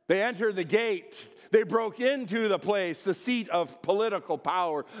 They entered the gate. They broke into the place, the seat of political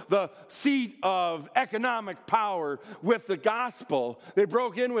power, the seat of economic power with the gospel. They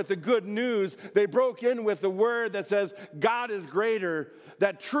broke in with the good news. They broke in with the word that says God is greater,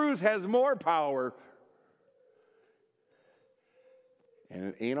 that truth has more power. And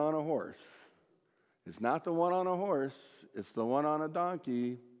it ain't on a horse. It's not the one on a horse. It's the one on a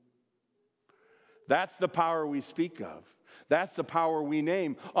donkey. That's the power we speak of. That's the power we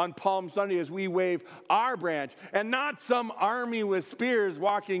name on Palm Sunday as we wave our branch, and not some army with spears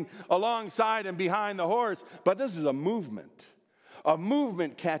walking alongside and behind the horse, but this is a movement. A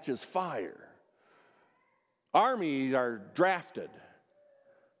movement catches fire. Armies are drafted.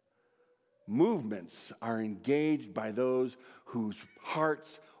 Movements are engaged by those whose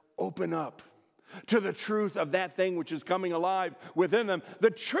hearts open up to the truth of that thing which is coming alive within them.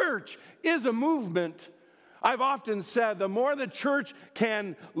 The church is a movement. I've often said the more the church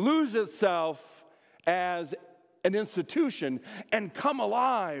can lose itself as an institution and come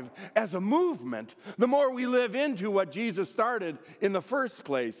alive as a movement, the more we live into what Jesus started in the first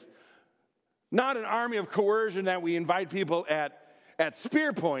place. Not an army of coercion that we invite people at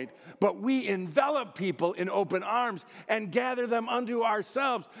spear point, but we envelop people in open arms and gather them unto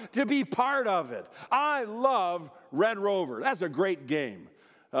ourselves to be part of it. I love Red Rover. That's a great game.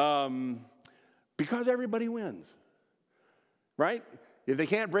 Because everybody wins, right? If they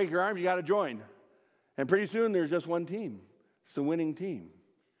can't break your arms, you got to join. And pretty soon there's just one team. It's the winning team.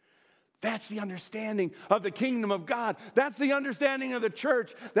 That's the understanding of the kingdom of God. That's the understanding of the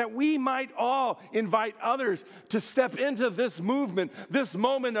church, that we might all invite others to step into this movement, this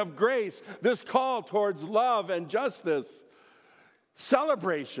moment of grace, this call towards love and justice.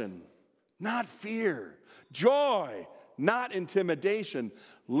 Celebration, not fear. Joy, not intimidation.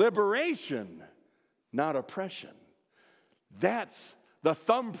 Liberation, not oppression. That's the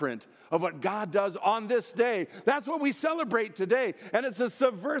thumbprint of what God does on this day. That's what we celebrate today. And it's a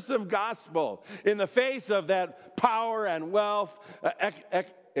subversive gospel in the face of that power and wealth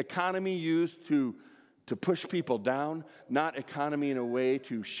economy used to push people down, not economy in a way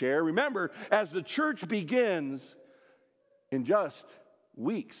to share. Remember, as the church begins in just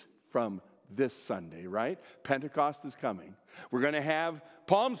weeks from this Sunday, right? Pentecost is coming. We're going to have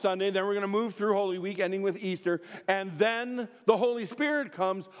Palm Sunday, then we're going to move through Holy Week, ending with Easter, and then the Holy Spirit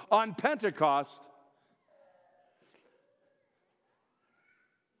comes on Pentecost.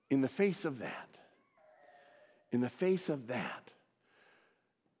 In the face of that,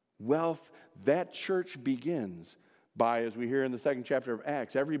 wealth, that church begins by, as we hear in the second chapter of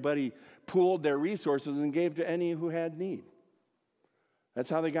Acts, everybody pooled their resources and gave to any who had need. That's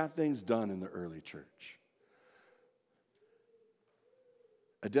how they got things done in the early church.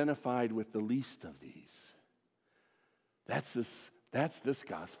 Identified with the least of these. That's this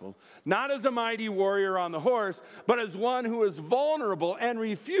gospel. Not as a mighty warrior on the horse, but as one who is vulnerable and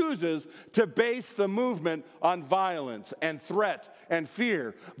refuses to base the movement on violence and threat and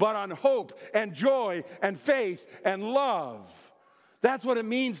fear, but on hope and joy and faith and love. That's what it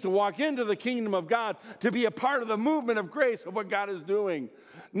means to walk into the kingdom of God, to be a part of the movement of grace of what God is doing.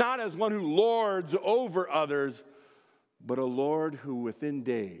 Not as one who lords over others, but a Lord who within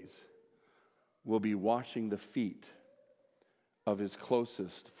days will be washing the feet of his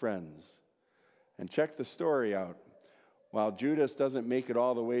closest friends. And check the story out. While Judas doesn't make it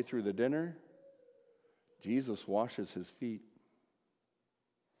all the way through the dinner, Jesus washes his feet.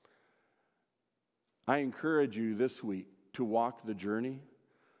 I encourage you this week to walk the journey.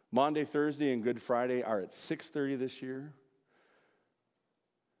 Maundy, Thursday, and Good Friday are at 6:30 this year.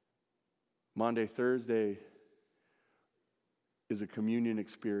 Maundy, Thursday is a communion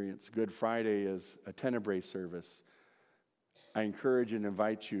experience. Good Friday is a tenebrae service. I encourage and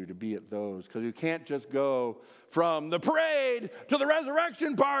invite you to be at those, because you can't just go from the parade to the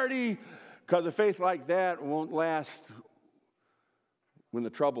resurrection party, because a faith like that won't last when the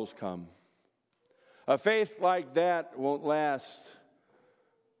troubles come. A faith like that won't last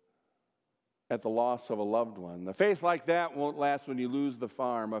at the loss of a loved one. A faith like that won't last when you lose the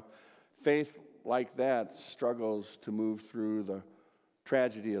farm. A faith like that struggles to move through the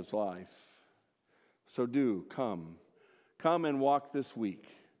tragedy of life. So come and walk this week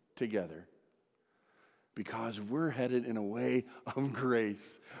together, because we're headed in a way of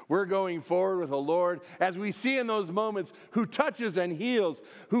grace. We're going forward with the Lord as we see in those moments who touches and heals,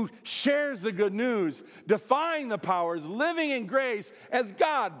 who shares the good news, defying the powers, living in grace as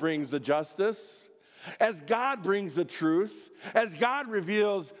God brings the justice, as God brings the truth, as God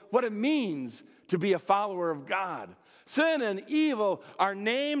reveals what it means to be a follower of God. Sin and evil are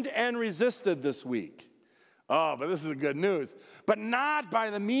named and resisted this week. Oh, but this is the good news. But not by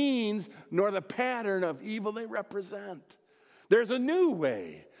the means nor the pattern of evil they represent. There's a new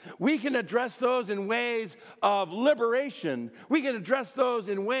way. We can address those in ways of liberation. We can address those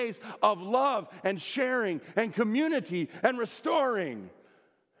in ways of love and sharing and community and restoring.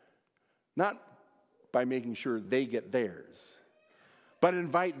 Not by making sure they get theirs, but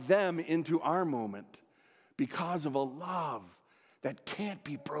invite them into our moment because of a love that can't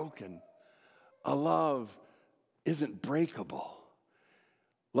be broken. A love isn't breakable.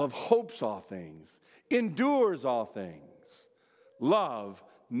 Love hopes all things, endures all things. Love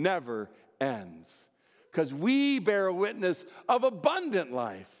never ends. Because we bear witness of abundant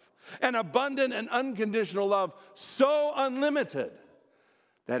life, an abundant and unconditional love so unlimited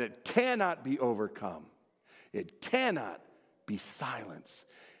that it cannot be overcome. It cannot be silenced.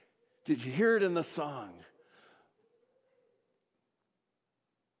 Did you hear it in the song?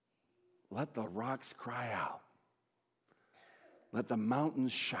 Let the rocks cry out. Let the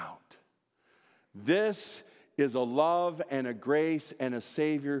mountains shout. This is a love and a grace and a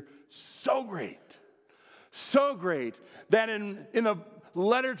Savior so great that in the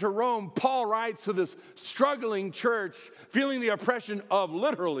letter to Rome, Paul writes to this struggling church, feeling the oppression of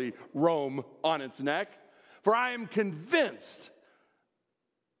literally Rome on its neck, for I am convinced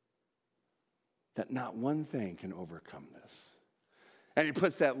that not one thing can overcome this. And he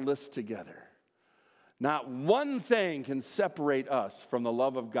puts that list together. Not one thing can separate us from the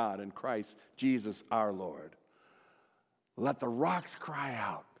love of God in Christ Jesus our Lord. Let the rocks cry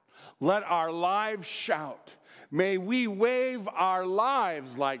out. Let our lives shout. May we wave our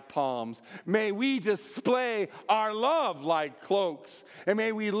lives like palms. May we display our love like cloaks. And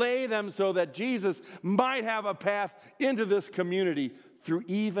may we lay them so that Jesus might have a path into this community through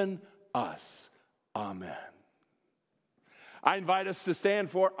even us. Amen. I invite us to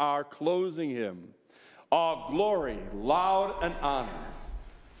stand for our closing hymn. All glory, loud and honor.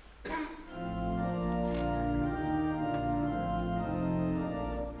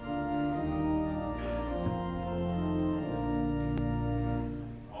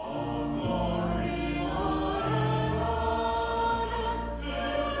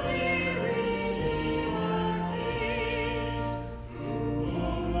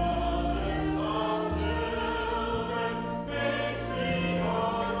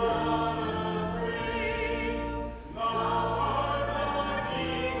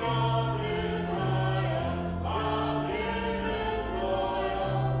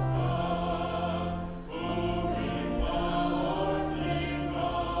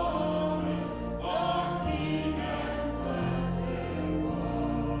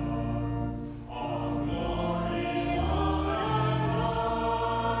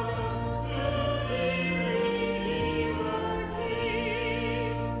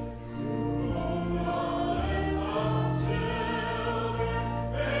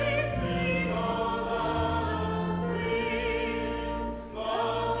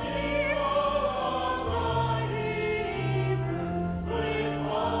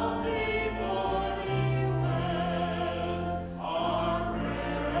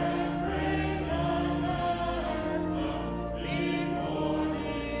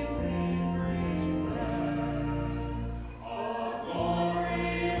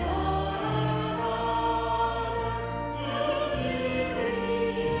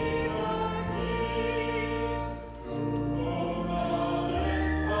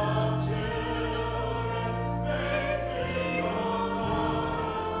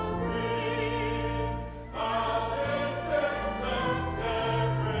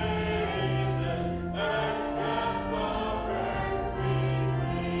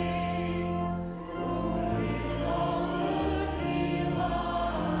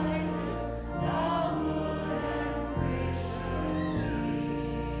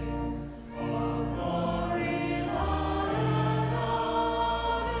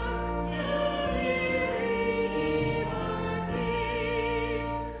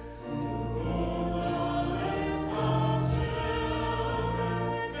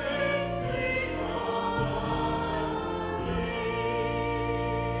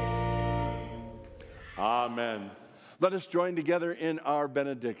 Amen. Let us join together in our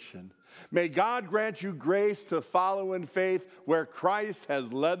benediction. May God grant you grace to follow in faith where Christ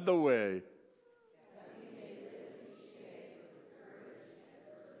has led the way.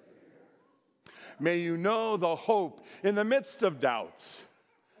 May you know the hope in the midst of doubts.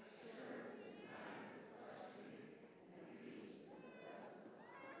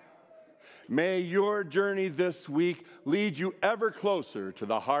 May your journey this week lead you ever closer to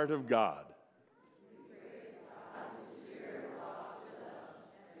the heart of God.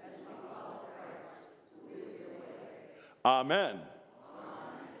 Amen.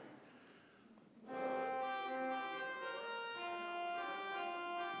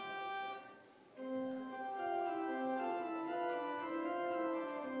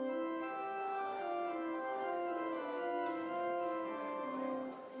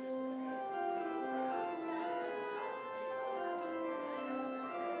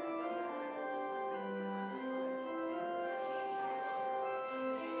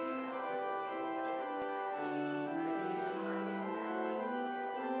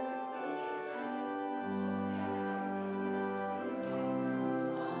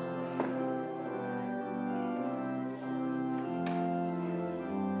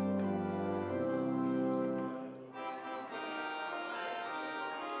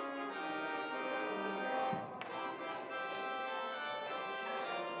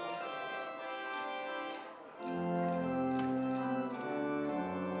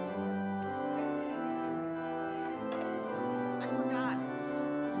 forgot.